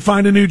 then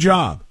find a new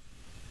job.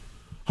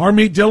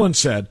 Harmeet Dillon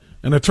said,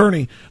 an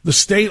attorney, the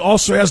state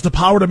also has the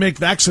power to make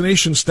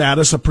vaccination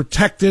status a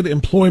protected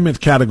employment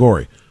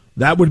category.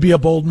 That would be a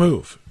bold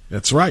move.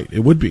 That's right, it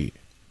would be.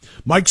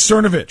 Mike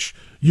Cernovich,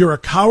 you're a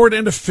coward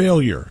and a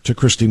failure to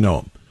Kristi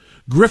Noem.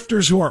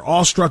 Grifters who are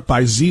awestruck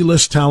by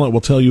Z-list talent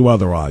will tell you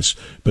otherwise,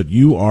 but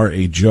you are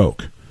a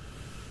joke.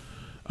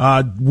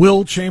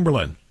 Will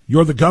Chamberlain,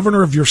 you're the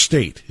governor of your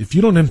state. If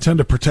you don't intend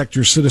to protect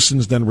your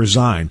citizens, then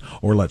resign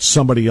or let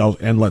somebody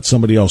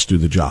else do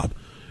the job.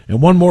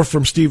 And one more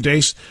from Steve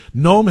Deace.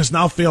 Noem has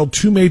now failed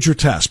two major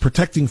tests,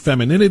 protecting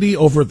femininity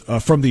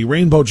from the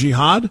rainbow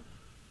jihad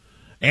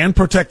and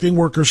protecting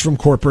workers from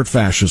corporate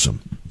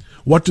fascism.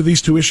 What do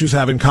these two issues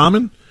have in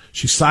common?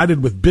 She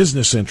sided with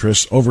business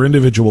interests over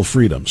individual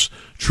freedoms.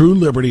 True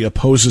liberty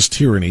opposes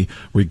tyranny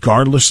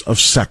regardless of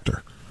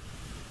sector.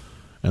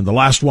 And the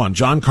last one,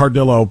 John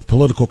Cardillo,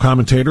 political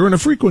commentator and a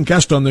frequent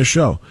guest on this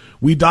show.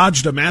 We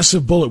dodged a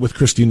massive bullet with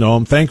Kristi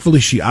Noem. Thankfully,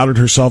 she outed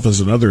herself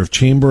as another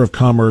Chamber of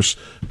Commerce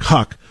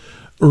cuck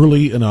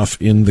early enough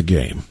in the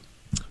game.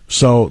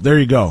 So there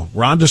you go.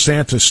 Ron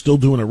DeSantis still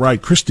doing it right.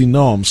 Kristi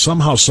Noem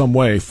somehow, some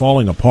way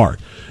falling apart,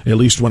 at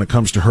least when it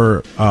comes to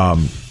her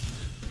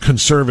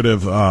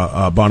conservative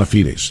bona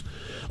fides.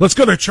 Let's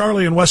go to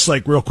Charlie in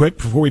Westlake real quick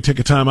before we take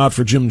a time out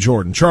for Jim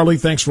Jordan. Charlie,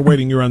 thanks for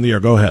waiting. You're on the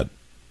air. Go ahead.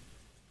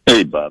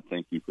 Hey, Bob.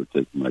 Thank you for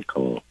taking my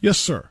call. Yes,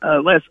 sir.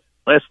 Last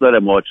night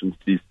I'm watching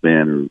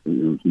C-SPAN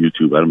or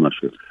YouTube. I'm not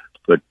sure.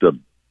 But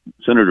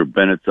Senator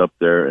Bennett's up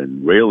there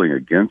and railing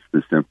against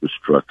this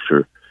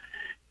infrastructure.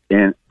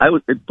 And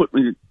it put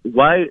me,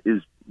 why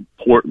is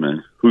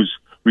Portman, who's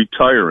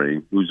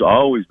retiring, who's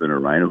always been a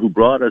rhino, who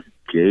brought us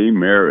gay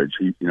marriage,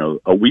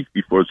 a week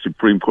before the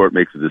Supreme Court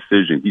makes a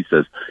decision, he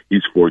says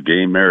he's for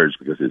gay marriage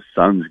because his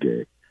son's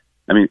gay.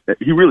 I mean,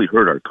 he really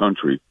hurt our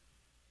country.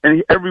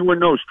 And everyone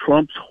knows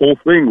Trump's whole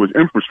thing was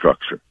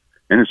infrastructure.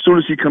 And as soon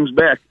as he comes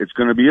back, it's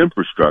going to be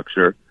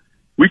infrastructure.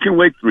 We can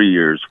wait 3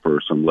 years for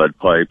some lead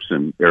pipes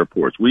and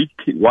airports.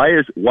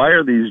 Why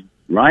are these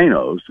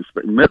rhinos,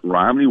 Mitt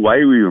Romney, why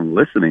are we even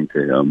listening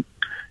to him?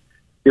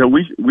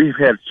 We've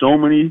had so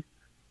many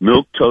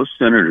milquetoast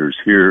senators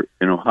here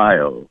in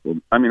Ohio.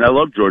 I mean, I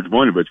love George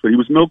Voinovich, but he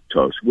was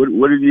milquetoast.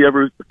 What did he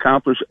ever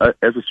accomplish as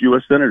a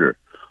U.S. senator?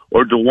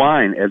 Or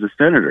DeWine as a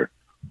senator?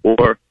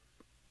 Or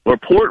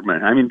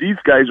Portman? I mean, these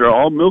guys are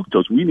all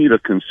milquetoast. We need a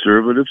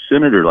conservative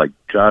senator like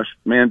Josh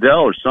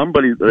Mandel or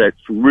somebody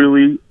that's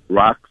really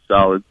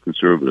rock-solid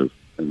conservative.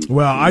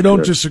 Well, I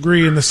don't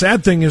disagree. And the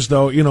sad thing is,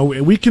 though,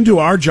 we can do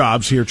our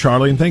jobs here,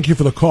 Charlie, and thank you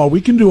for the call.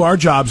 We can do our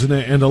jobs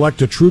and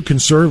elect a true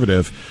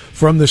conservative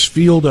from this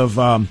field of,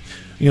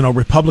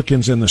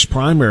 Republicans in this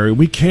primary.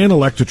 We can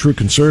elect a true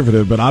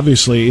conservative, but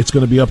obviously it's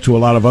going to be up to a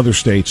lot of other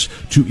states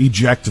to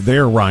eject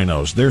their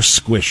rhinos, their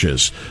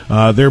squishes,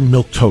 their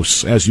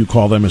milquetoasts, as you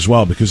call them as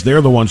well, because they're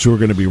the ones who are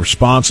going to be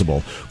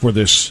responsible for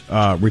this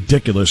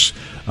ridiculous,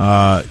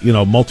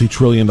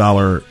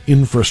 multi-trillion-dollar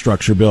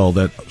infrastructure bill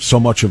that so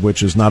much of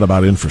which is not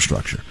about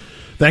infrastructure.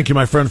 Thank you,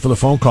 my friend, for the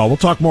phone call. We'll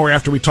talk more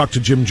after we talk to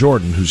Jim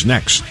Jordan, who's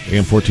next.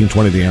 AM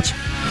 1420, The Answer.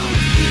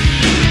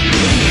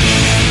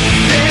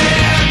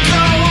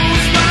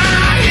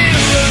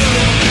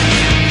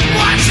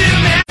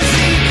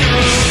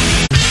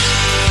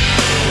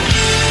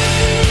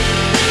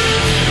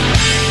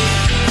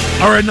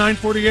 All right,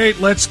 9:48.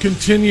 Let's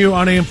continue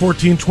on AM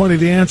 1420.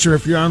 The Answer.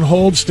 If you're on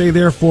hold, stay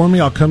there for me.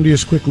 I'll come to you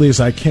as quickly as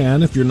I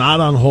can. If you're not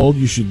on hold,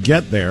 you should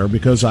get there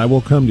because I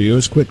will come to you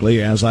as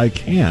quickly as I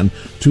can.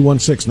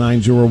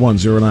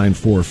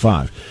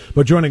 216-901-0945.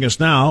 But joining us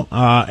now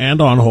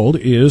and on hold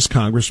is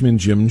Congressman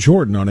Jim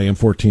Jordan on AM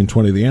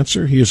 1420. The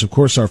Answer. He is, of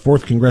course, our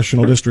 4th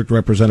Congressional District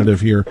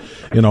Representative here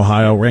in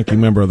Ohio, ranking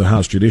member of the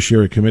House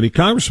Judiciary Committee.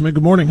 Congressman,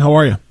 good morning. How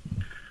are you?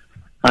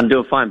 I'm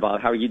doing fine,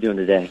 Bob. How are you doing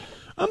today?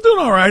 I'm doing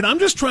all right. I'm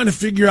just trying to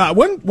figure out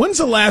when's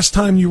the last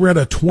time you read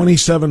a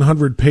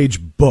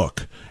 2,700-page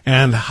book,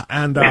 and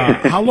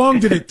how long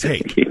did it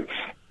take?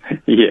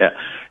 Yeah,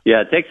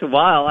 it takes a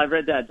while. I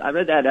read that. Well,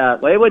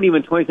 it wasn't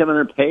even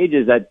 2,700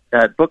 pages.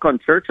 That book on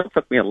Churchill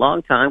took me a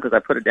long time because I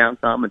put it down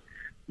some. This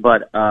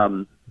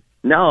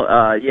is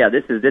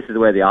the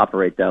way they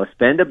operate, though.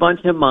 Spend a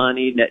bunch of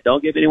money.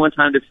 Don't give anyone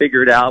time to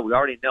figure it out. We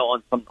already know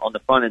on the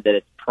front end that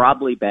it's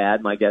probably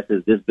bad. My guess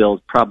is this bill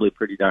is probably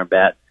pretty darn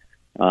bad.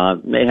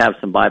 May have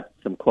some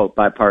quote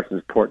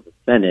bipartisan support in the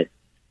Senate,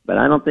 but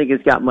I don't think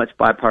it's got much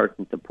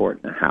bipartisan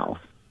support in the House.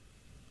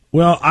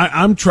 Well,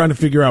 I'm trying to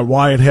figure out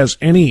why it has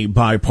any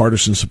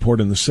bipartisan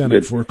support in the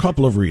Senate for a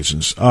couple of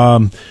reasons.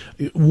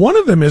 One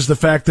of them is the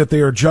fact that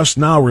they are just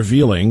now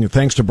revealing,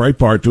 thanks to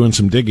Breitbart doing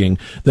some digging,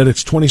 that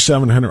it's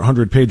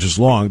 2,700 pages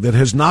long. That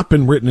has not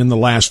been written in the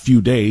last few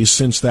days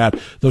since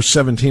those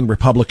 17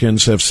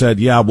 Republicans have said,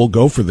 yeah, we'll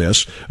go for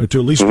this, or to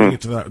at least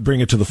bring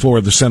it to the floor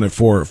of the Senate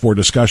for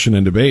discussion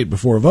and debate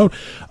before a vote.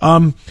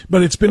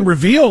 But it's been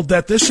revealed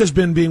that this has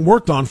been being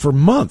worked on for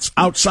months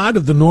outside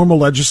of the normal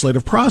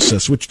legislative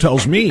process, which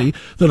tells me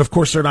that, of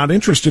course, they're not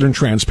interested in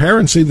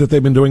transparency, that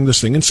they've been doing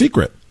this thing in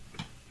secret.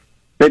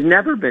 They've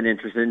never been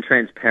interested in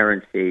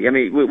transparency. I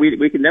mean,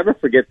 we can never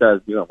forget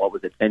what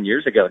was it, 10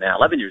 years ago now,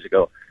 11 years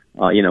ago.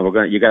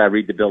 You got to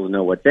read the bill to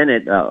know what's in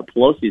it.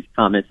 Pelosi's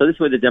comment. So this is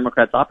the way the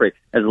Democrats operate.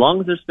 As long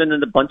as they're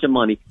spending a bunch of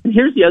money. And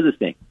here's the other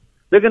thing.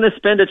 They're going to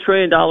spend $1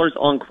 trillion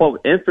on,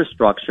 quote,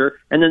 infrastructure,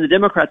 and then the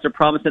Democrats are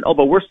promising,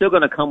 but we're still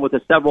going to come with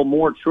a several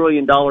more $1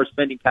 trillion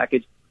spending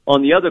package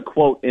on the other,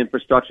 quote,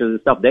 infrastructure, the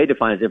stuff they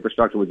define as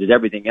infrastructure, which is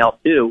everything else,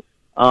 too.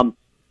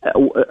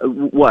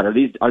 What,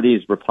 are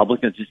these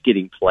Republicans just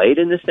getting played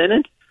in the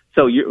Senate?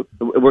 So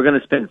we're going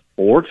to spend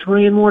 $4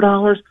 trillion more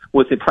dollars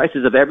with the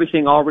prices of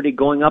everything already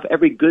going up.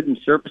 Every good and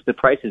service, the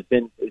price has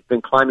been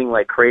climbing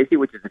like crazy,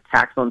 which is a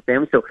tax on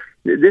families. So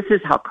this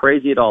is how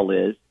crazy it all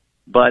is.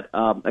 But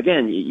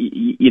again,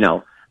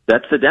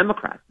 that's the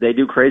Democrats. They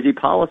do crazy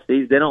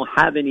policies. They don't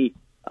have any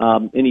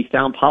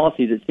sound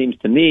policies. It seems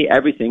to me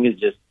everything is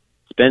just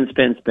spend,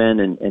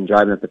 and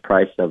driving up the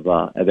price of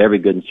every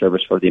good and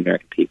service for the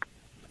American people.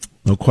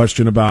 No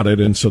question about it.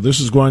 And so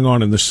this is going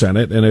on in the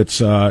Senate, and it's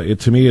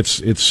to me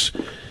it's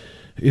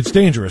It's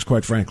dangerous,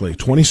 quite frankly.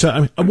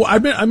 27.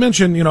 I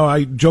mentioned,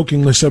 I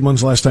jokingly said,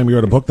 when's the last time you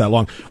read a book that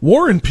long?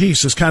 War and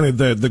Peace is kind of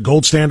the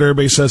gold standard.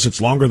 Everybody says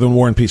it's longer than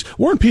War and Peace.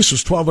 War and Peace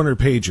was 1,200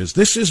 pages.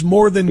 This is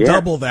more than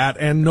double that,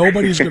 and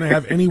nobody's going to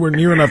have anywhere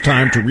near enough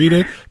time to read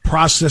it,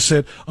 process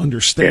it,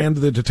 understand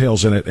the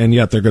details in it, and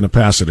yet they're going to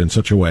pass it in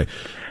such a way.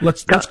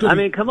 Let's go. I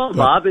mean, come on,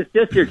 Bob. It's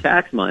just your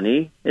tax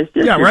money. It's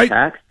just your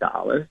tax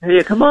dollars.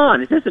 Hey, come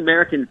on. It's just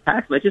American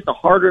tax money. It's just the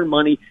hard-earned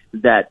money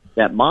that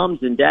moms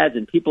and dads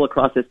and people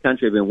across this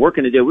country have been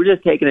working to do. We're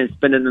just taking it and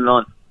spending it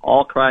on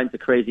all kinds of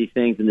crazy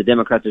things, and the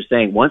Democrats are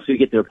saying, once we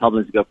get the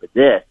Republicans to go for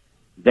this,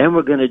 then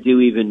we're going to do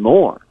even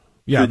more.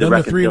 Yeah, then the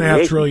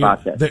 $3.5 trillion.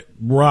 Then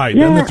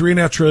the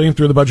 $3.5 trillion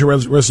through the budget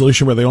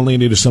resolution, where they only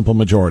need a simple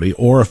majority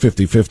or a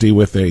 50-50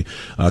 with a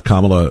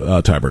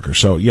Kamala tiebreaker.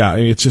 So yeah,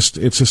 it's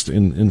just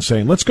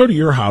insane. Let's go to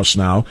your house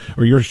now,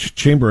 or your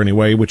chamber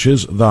anyway, which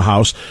is the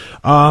House.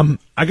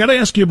 I got to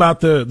ask you about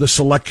the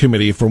select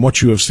committee from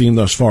what you have seen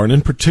thus far, and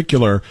in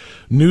particular,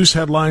 news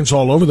headlines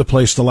all over the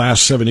place the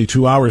last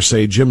 72 hours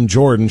say Jim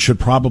Jordan should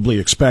probably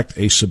expect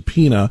a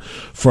subpoena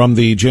from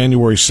the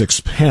January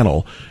 6th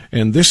panel.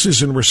 And this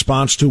is in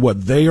response to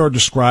what they are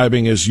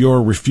describing as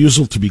your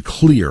refusal to be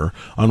clear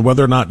on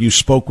whether or not you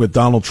spoke with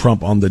Donald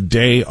Trump on the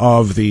day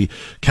of the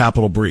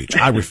Capitol breach.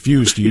 I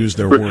refuse to use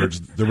their words,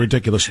 the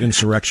ridiculous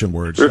insurrection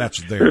words.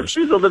 That's theirs.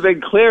 Refusal to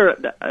be clear.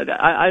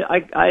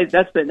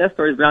 That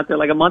story's been out there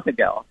like a month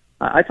ago.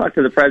 I talked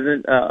to the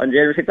president on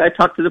January 6th. I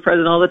talked to the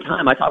president all the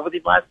time. I talked with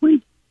him last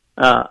week.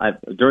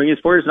 During his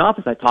 4 years in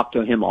office, I talked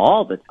to him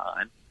all the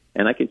time.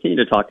 And I continue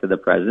to talk to the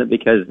president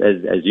because,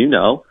 as you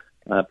know,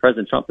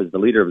 President Trump is the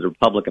leader of the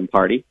Republican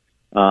Party.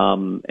 He did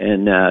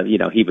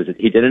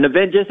an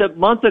event just a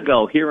month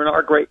ago here in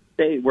our great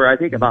state where I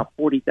think about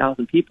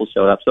 40,000 people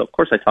showed up. So, of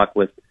course, I talked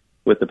with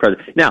the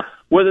president. Now,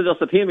 whether they'll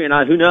subpoena me or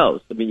not, who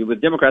knows? I mean,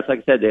 with Democrats, like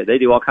I said, they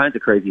do all kinds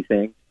of crazy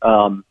things.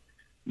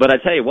 But I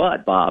tell you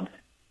what, Bob,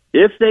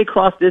 if they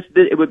cross this,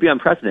 it would be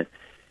unprecedented.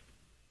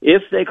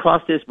 If they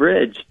cross this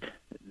bridge,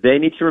 they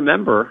need to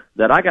remember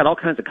that I got all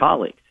kinds of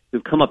colleagues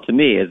who've come up to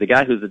me as the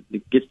guy who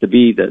gets to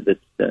be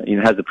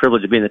has the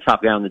privilege of being the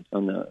top guy on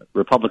the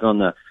Republican on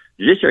the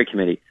Judiciary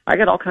Committee. I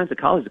got all kinds of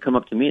colleagues that come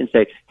up to me and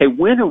say, "Hey,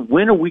 when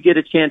do we get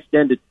a chance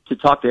then to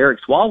talk to Eric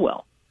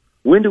Swalwell?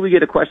 When do we get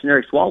to question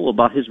Eric Swalwell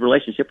about his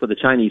relationship with a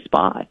Chinese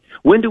spy?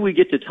 When do we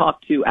get to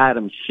talk to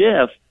Adam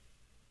Schiff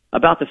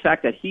about the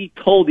fact that he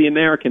told the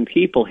American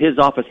people his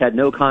office had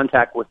no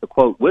contact with the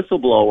quote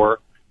whistleblower,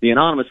 the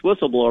anonymous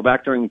whistleblower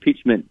back during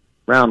impeachment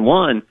round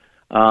 1?"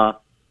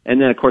 And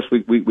then, of course,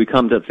 we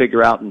come to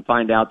figure out and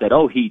find out that,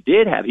 he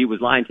was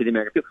lying to the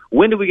American people.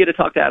 When do we get to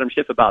talk to Adam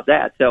Schiff about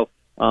that? So,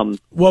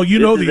 well,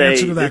 the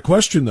answer to that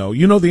question, though.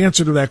 The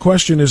answer to that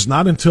question is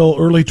not until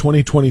early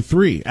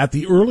 2023 at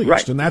the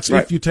earliest. And that's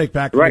if you take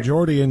back the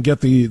majority and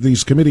get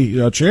these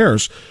committee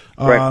chairs,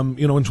 in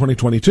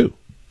 2022.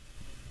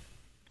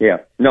 Yeah,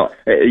 no,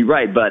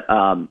 right, but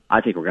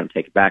I think we're going to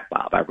take it back,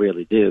 Bob. I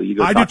really do.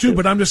 I do too,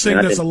 but I'm just saying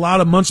there's a lot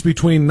of months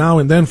between now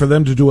and then for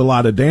them to do a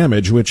lot of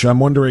damage, which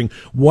I'm wondering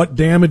what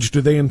damage do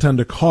they intend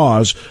to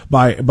cause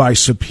by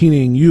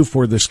subpoenaing you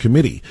for this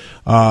committee?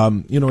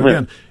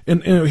 Again,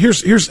 and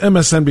here's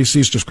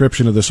MSNBC's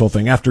description of this whole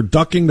thing. After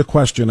ducking the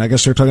question, I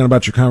guess they're talking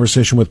about your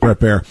conversation with Bret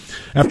Baier.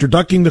 After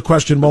ducking the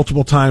question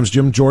multiple times,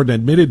 Jim Jordan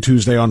admitted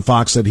Tuesday on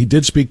Fox that he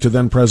did speak to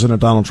then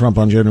President Donald Trump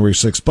on January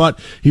 6th, but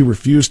he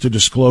refused to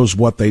disclose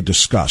what they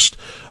discussed.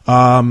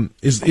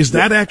 Is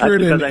that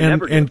accurate?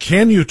 And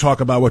can you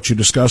talk about what you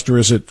discussed, or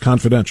is it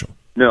confidential?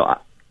 No,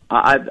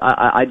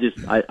 I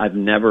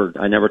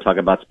never talk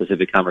about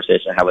specific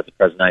conversation I had with the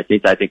President of the United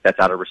States. I think that's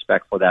out of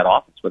respect for that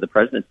office, for the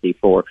presidency,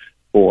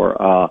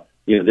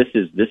 this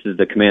is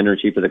the commander in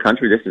chief of the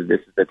country. This is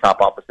the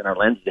top office in our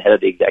land, the head of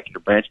the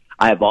executive branch.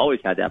 I have always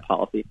had that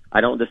policy.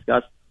 I don't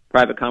discuss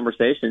private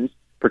conversations,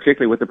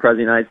 particularly with the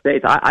President of the United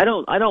States. I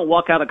don't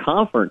walk out of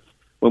conference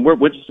when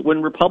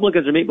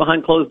Republicans are meeting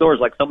behind closed doors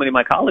like so many of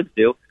my colleagues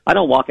do. I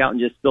don't walk out and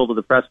just spill to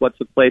the press what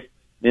took place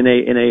in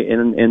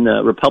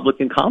a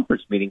Republican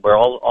conference meeting where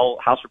all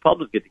House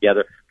Republicans get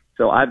together.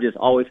 So I've just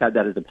always had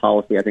that as a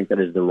policy. I think that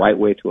is the right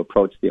way to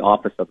approach the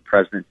office of the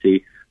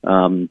presidency.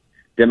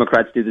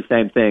 Democrats do the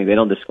same thing. They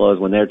don't disclose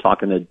when they're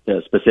talking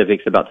the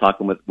specifics about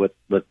talking with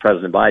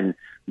President Biden.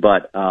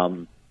 But,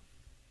 in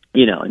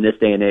this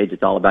day and age,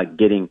 it's all about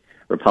getting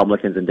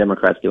Republicans and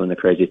Democrats doing the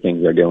crazy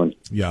things they're doing.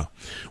 Yeah.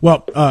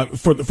 Well,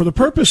 for the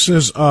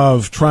purposes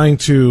of trying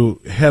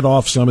to head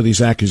off some of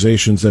these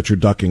accusations that you're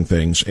ducking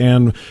things,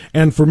 and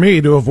for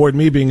me to avoid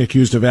me being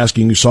accused of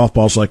asking you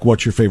softballs like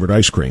what's your favorite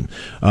ice cream,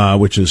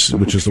 which is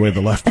the way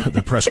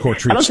the press corps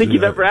treats. I don't think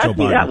you've ever asked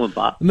me that one,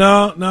 Bob.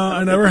 No,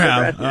 I never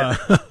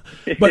have.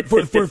 But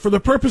for the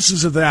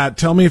purposes of that,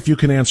 tell me if you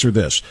can answer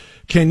this.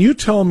 Can you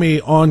tell me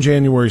on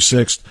January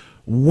 6th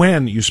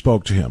when you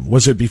spoke to him?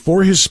 Was it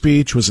before his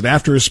speech? Was it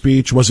after his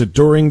speech? Was it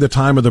during the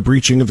time of the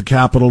breaching of the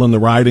Capitol and the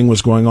rioting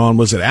was going on?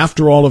 Was it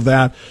after all of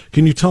that?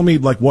 Can you tell me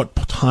what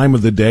time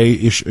of the day,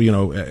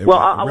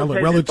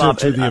 relative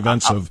to the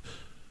events of?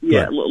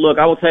 Yeah, look,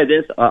 I will tell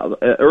you this.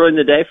 Early in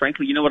the day,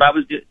 frankly, you know what I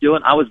was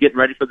doing? I was getting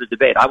ready for the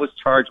debate. I was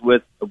charged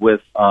with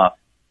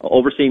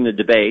overseeing the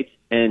debate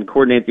and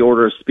coordinate the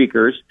order of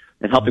speakers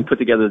and helping put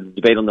together the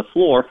debate on the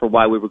floor for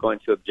why we were going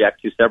to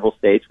object to several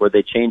states where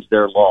they changed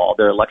their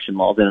election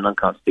laws in an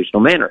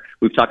unconstitutional manner.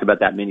 We've talked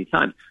about that many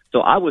times. So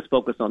I was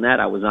focused on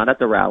that. I was not at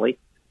the rally,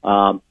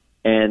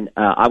 and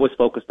I was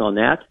focused on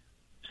that.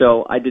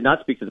 So I did not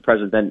speak to the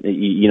president then,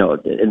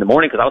 in the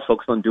morning because I was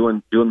focused on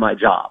doing my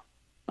job.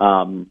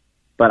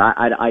 But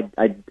I'd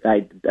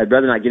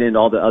rather not get into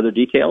all the other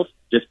details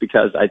just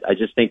because I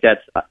just think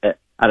that's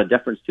out of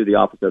deference to the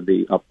office of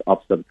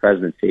the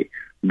presidency.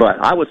 But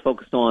I was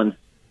focused on.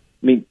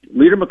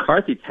 Leader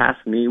McCarthy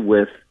tasked me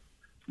with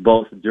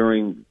both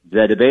during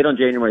the debate on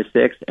January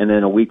 6th and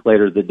then a week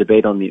later the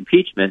debate on the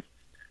impeachment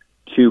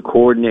to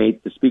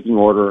coordinate the speaking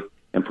order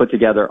and put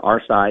together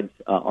our side's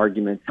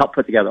arguments, help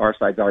put together our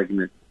side's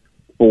argument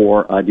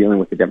for dealing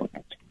with the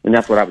Democrats. And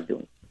that's what I was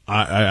doing.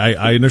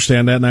 I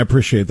understand that, and I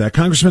appreciate that.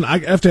 Congressman, I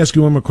have to ask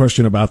you one more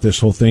question about this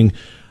whole thing.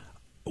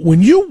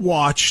 When you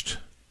watched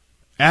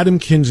Adam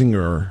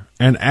Kinzinger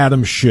and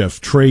Adam Schiff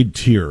trade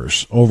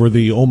tears over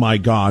the, oh my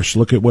gosh,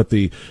 look at what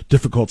the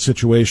difficult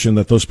situation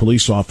that those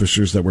police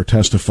officers that were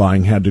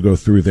testifying had to go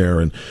through there,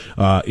 and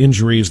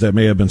injuries that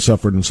may have been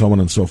suffered and so on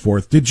and so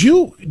forth. Did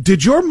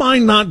your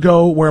mind not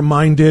go where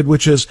mine did,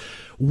 which is,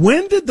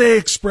 when did they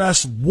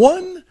express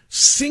one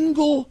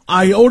single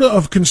iota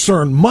of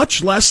concern,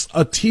 much less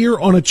a tear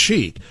on a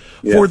cheek,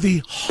 for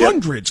the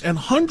hundreds and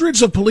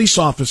hundreds of police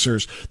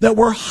officers that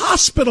were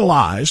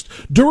hospitalized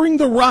during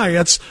the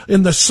riots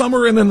in the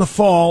summer and in the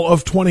fall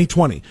of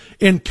 2020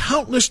 in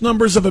countless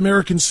numbers of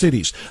American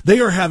cities?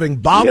 They are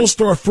having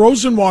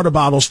frozen water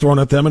bottles thrown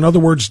at them, in other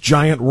words,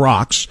 giant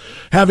rocks,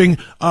 having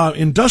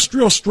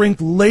industrial strength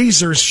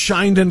lasers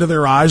shined into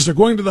their eyes. They're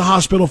going to the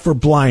hospital for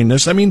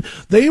blindness. I mean,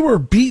 they were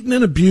beaten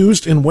and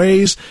abused in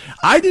ways.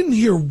 I didn't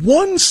hear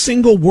one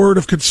single word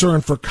of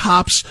concern for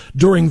cops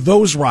during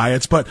those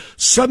riots, but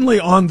suddenly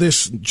on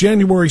this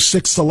January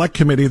 6th Select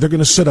Committee, they're going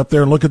to sit up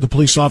there and look at the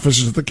police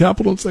officers at the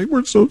Capitol and say,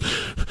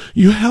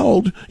 you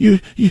held.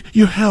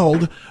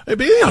 I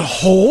mean,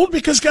 hold,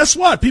 because guess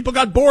what? People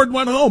got bored and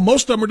went home.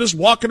 Most of them are just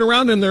walking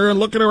around in there and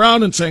looking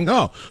around and saying,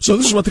 oh, so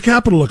this is what the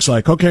Capitol looks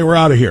like. Okay, we're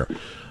out of here.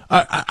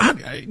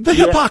 The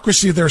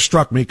hypocrisy there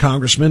struck me,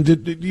 Congressman.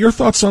 Your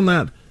thoughts on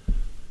that?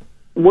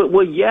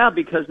 Well, yeah,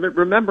 because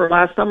remember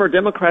last summer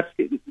Democrats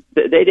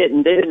they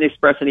didn't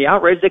express any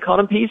outrage. They called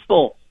them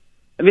peaceful.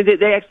 I mean,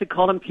 they actually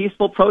called them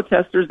peaceful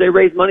protesters. They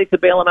raised money to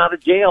bail them out of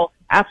jail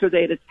after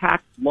they had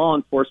attacked law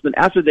enforcement,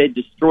 after they had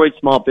destroyed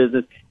small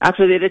business,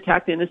 after they had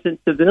attacked innocent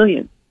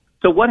civilians.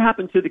 So what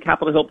happened to the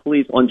Capitol Hill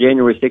Police on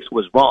January 6th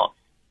was wrong.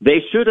 They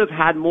should have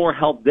had more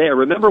help there.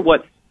 Remember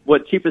what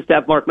Chief of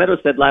Staff Mark Meadows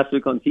said last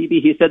week on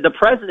TV? He said the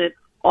president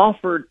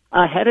offered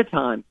ahead of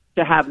time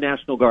to have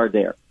National Guard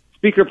there.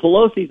 Speaker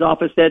Pelosi's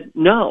office said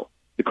no.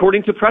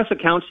 According to press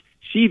accounts,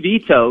 she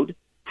vetoed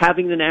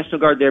having the National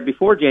Guard there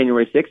before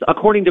January 6th.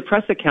 According to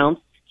press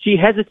accounts, she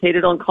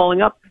hesitated on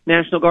calling up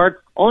National Guard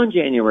on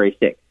January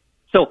 6th.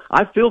 So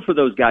I feel for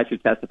those guys who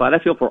testified. I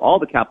feel for all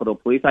the Capitol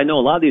Police. I know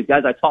a lot of these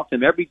guys. I talk to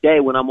them every day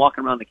when I'm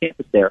walking around the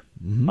campus there.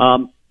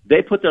 Mm-hmm.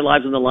 They put their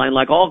lives on the line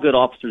like all good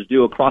officers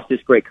do across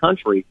this great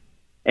country.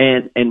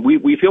 And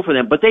we feel for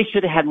them, but they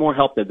should have had more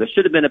help there. There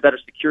should have been a better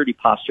security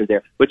posture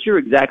there. But you're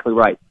exactly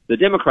right. The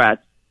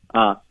Democrats,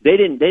 they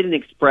didn't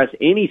express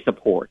any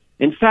support.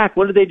 In fact,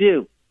 what did they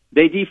do?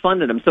 They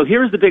defunded them. So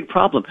here's the big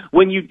problem.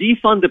 When you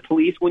defund the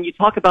police, when you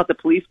talk about the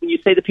police, when you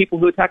say the people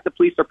who attack the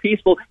police are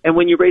peaceful, and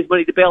when you raise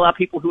money to bail out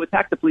people who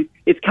attack the police,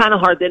 it's kind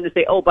of hard then to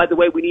say, oh, by the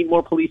way, we need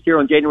more police here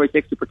on January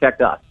 6th to protect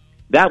us.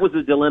 That was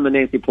the dilemma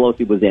Nancy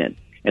Pelosi was in.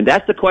 And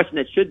that's the question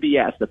that should be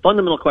asked, the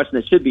fundamental question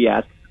that should be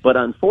asked. But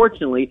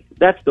unfortunately,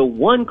 that's the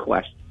one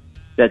question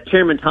that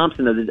Chairman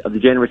Thompson of the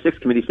January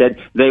 6th committee said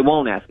they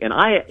won't ask. And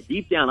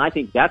deep down, I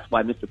think that's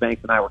why Mr.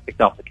 Banks and I were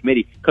kicked off the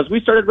committee, because we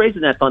started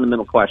raising that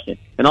fundamental question.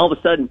 And all of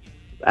a sudden,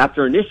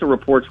 after initial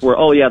reports were,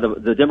 oh, yeah,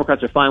 the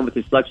Democrats are fine with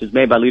the selections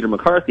made by Leader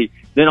McCarthy,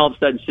 then all of a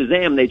sudden,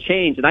 shazam, they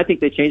changed. And I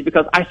think they changed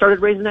because I started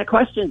raising that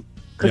question.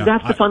 Because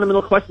that's the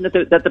fundamental question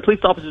that the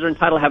police officers are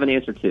entitled to have an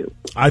answer to.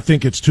 I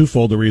think it's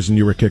twofold the reason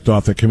you were kicked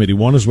off the committee.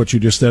 One is what you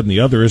just said, and the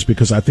other is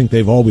because I think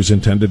they've always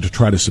intended to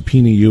try to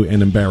subpoena you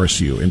and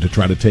embarrass you and to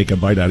try to take a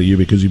bite out of you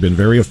because you've been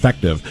very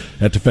effective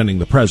at defending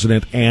the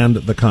president and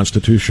the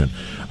Constitution.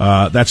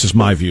 That's just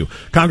my view.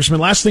 Congressman,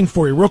 last thing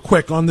for you, real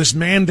quick, on this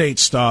mandate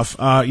stuff.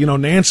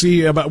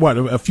 Nancy, about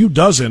a few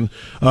dozen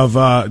of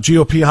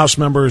GOP House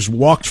members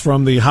walked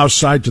from the House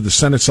side to the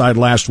Senate side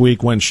last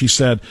week when she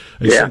said,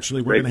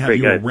 essentially, we're going to have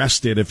you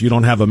arrested if you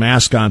don't have a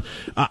mask on.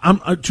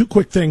 Two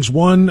quick things.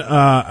 One,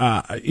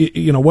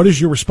 what is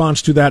your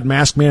response to that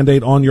mask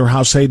mandate on your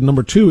House aide?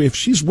 Number two, if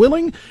she's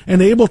willing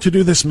and able to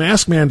do this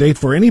mask mandate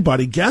for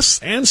anybody, guests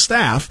and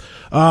staff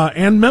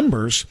and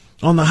members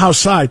on the House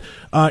side,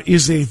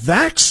 is a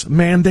vax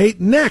mandate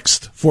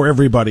next for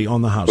everybody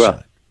on the House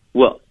side?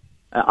 Well,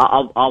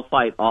 I'll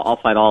fight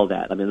all of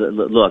that. I mean,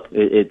 look,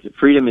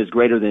 freedom is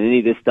greater than any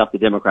of this stuff the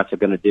Democrats are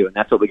going to do, and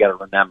that's what we got to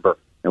remember.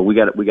 And we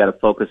got to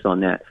focus on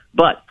that.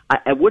 But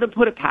I wouldn't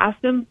put it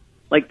past him,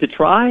 like, to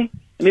try.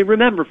 I mean,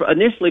 remember,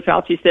 initially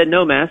Fauci said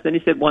no mask, then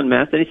he said one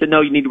mask, then he said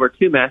no, you need to wear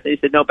two masks, then he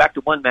said no, back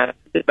to one mask,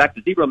 back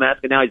to zero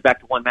mask, and now he's back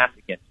to one mask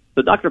again.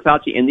 So Dr.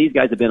 Fauci and these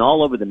guys have been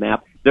all over the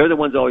map. They're the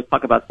ones who always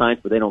talk about science,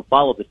 but they don't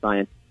follow the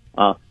science.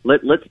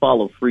 Let's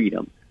follow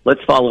freedom.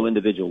 Let's follow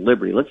individual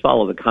liberty. Let's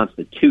follow the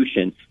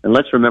Constitution. And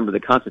let's remember the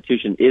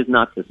Constitution is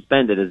not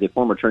suspended, as the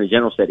former Attorney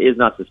General said, is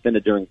not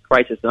suspended during a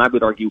crisis. And I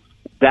would argue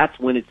that's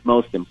when it's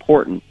most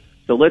important.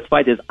 So let's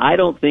fight this. I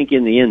don't think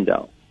in the end,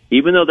 though,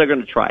 even though they're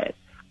going to try it,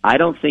 I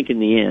don't think in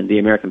the end the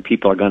American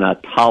people are going to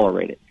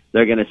tolerate it.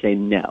 They're going to say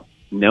no.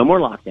 No more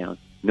lockdowns.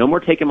 No more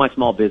taking my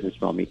small business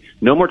from me.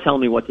 No more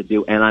telling me what to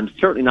do. And I'm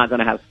certainly not going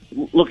to have –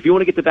 look, if you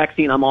want to get the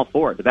vaccine, I'm all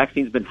for it. The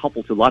vaccine's been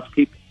helpful to lots of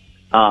people.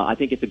 I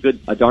think it's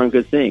a darn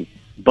good thing.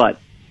 But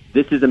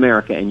this is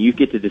America, and you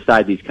get to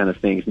decide these kind of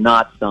things,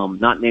 not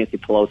Nancy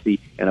Pelosi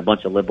and a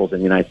bunch of liberals in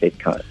the United States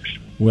Congress.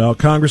 Well,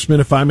 Congressman,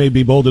 if I may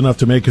be bold enough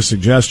to make a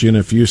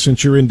suggestion,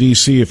 since you're in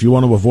D.C., if you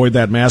want to avoid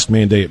that mask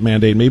mandate,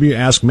 maybe you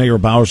ask Mayor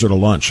Bowser to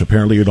lunch.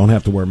 Apparently, you don't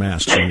have to wear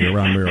masks when you're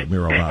around Mayor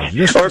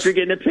Bowser. Or if you're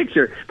getting a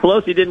picture.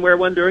 Pelosi didn't wear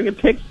one during a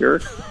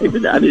picture. I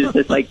mean, it's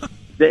just like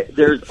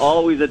there's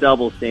always a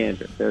double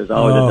standard. There's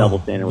always a double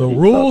standard. The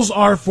rules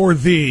are for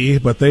thee,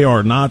 but they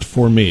are not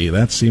for me.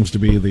 That seems to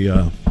be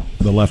the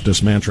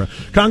leftist mantra.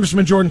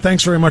 Congressman Jordan,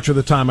 thanks very much for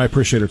the time. I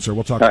appreciate it, sir.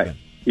 We'll talk again.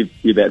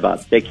 You bet,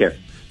 Bob. Take care.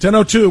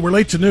 10:02, we're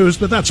late to news,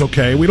 but that's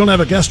okay. We don't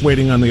have a guest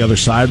waiting on the other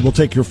side. We'll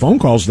take your phone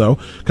calls, though,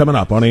 coming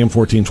up on AM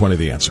 1420,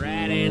 The Answer.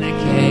 Rat in a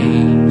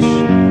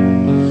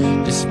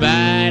cage.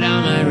 Despite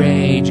all my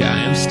rage, I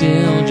am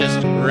still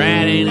just a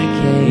rat in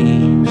a cage.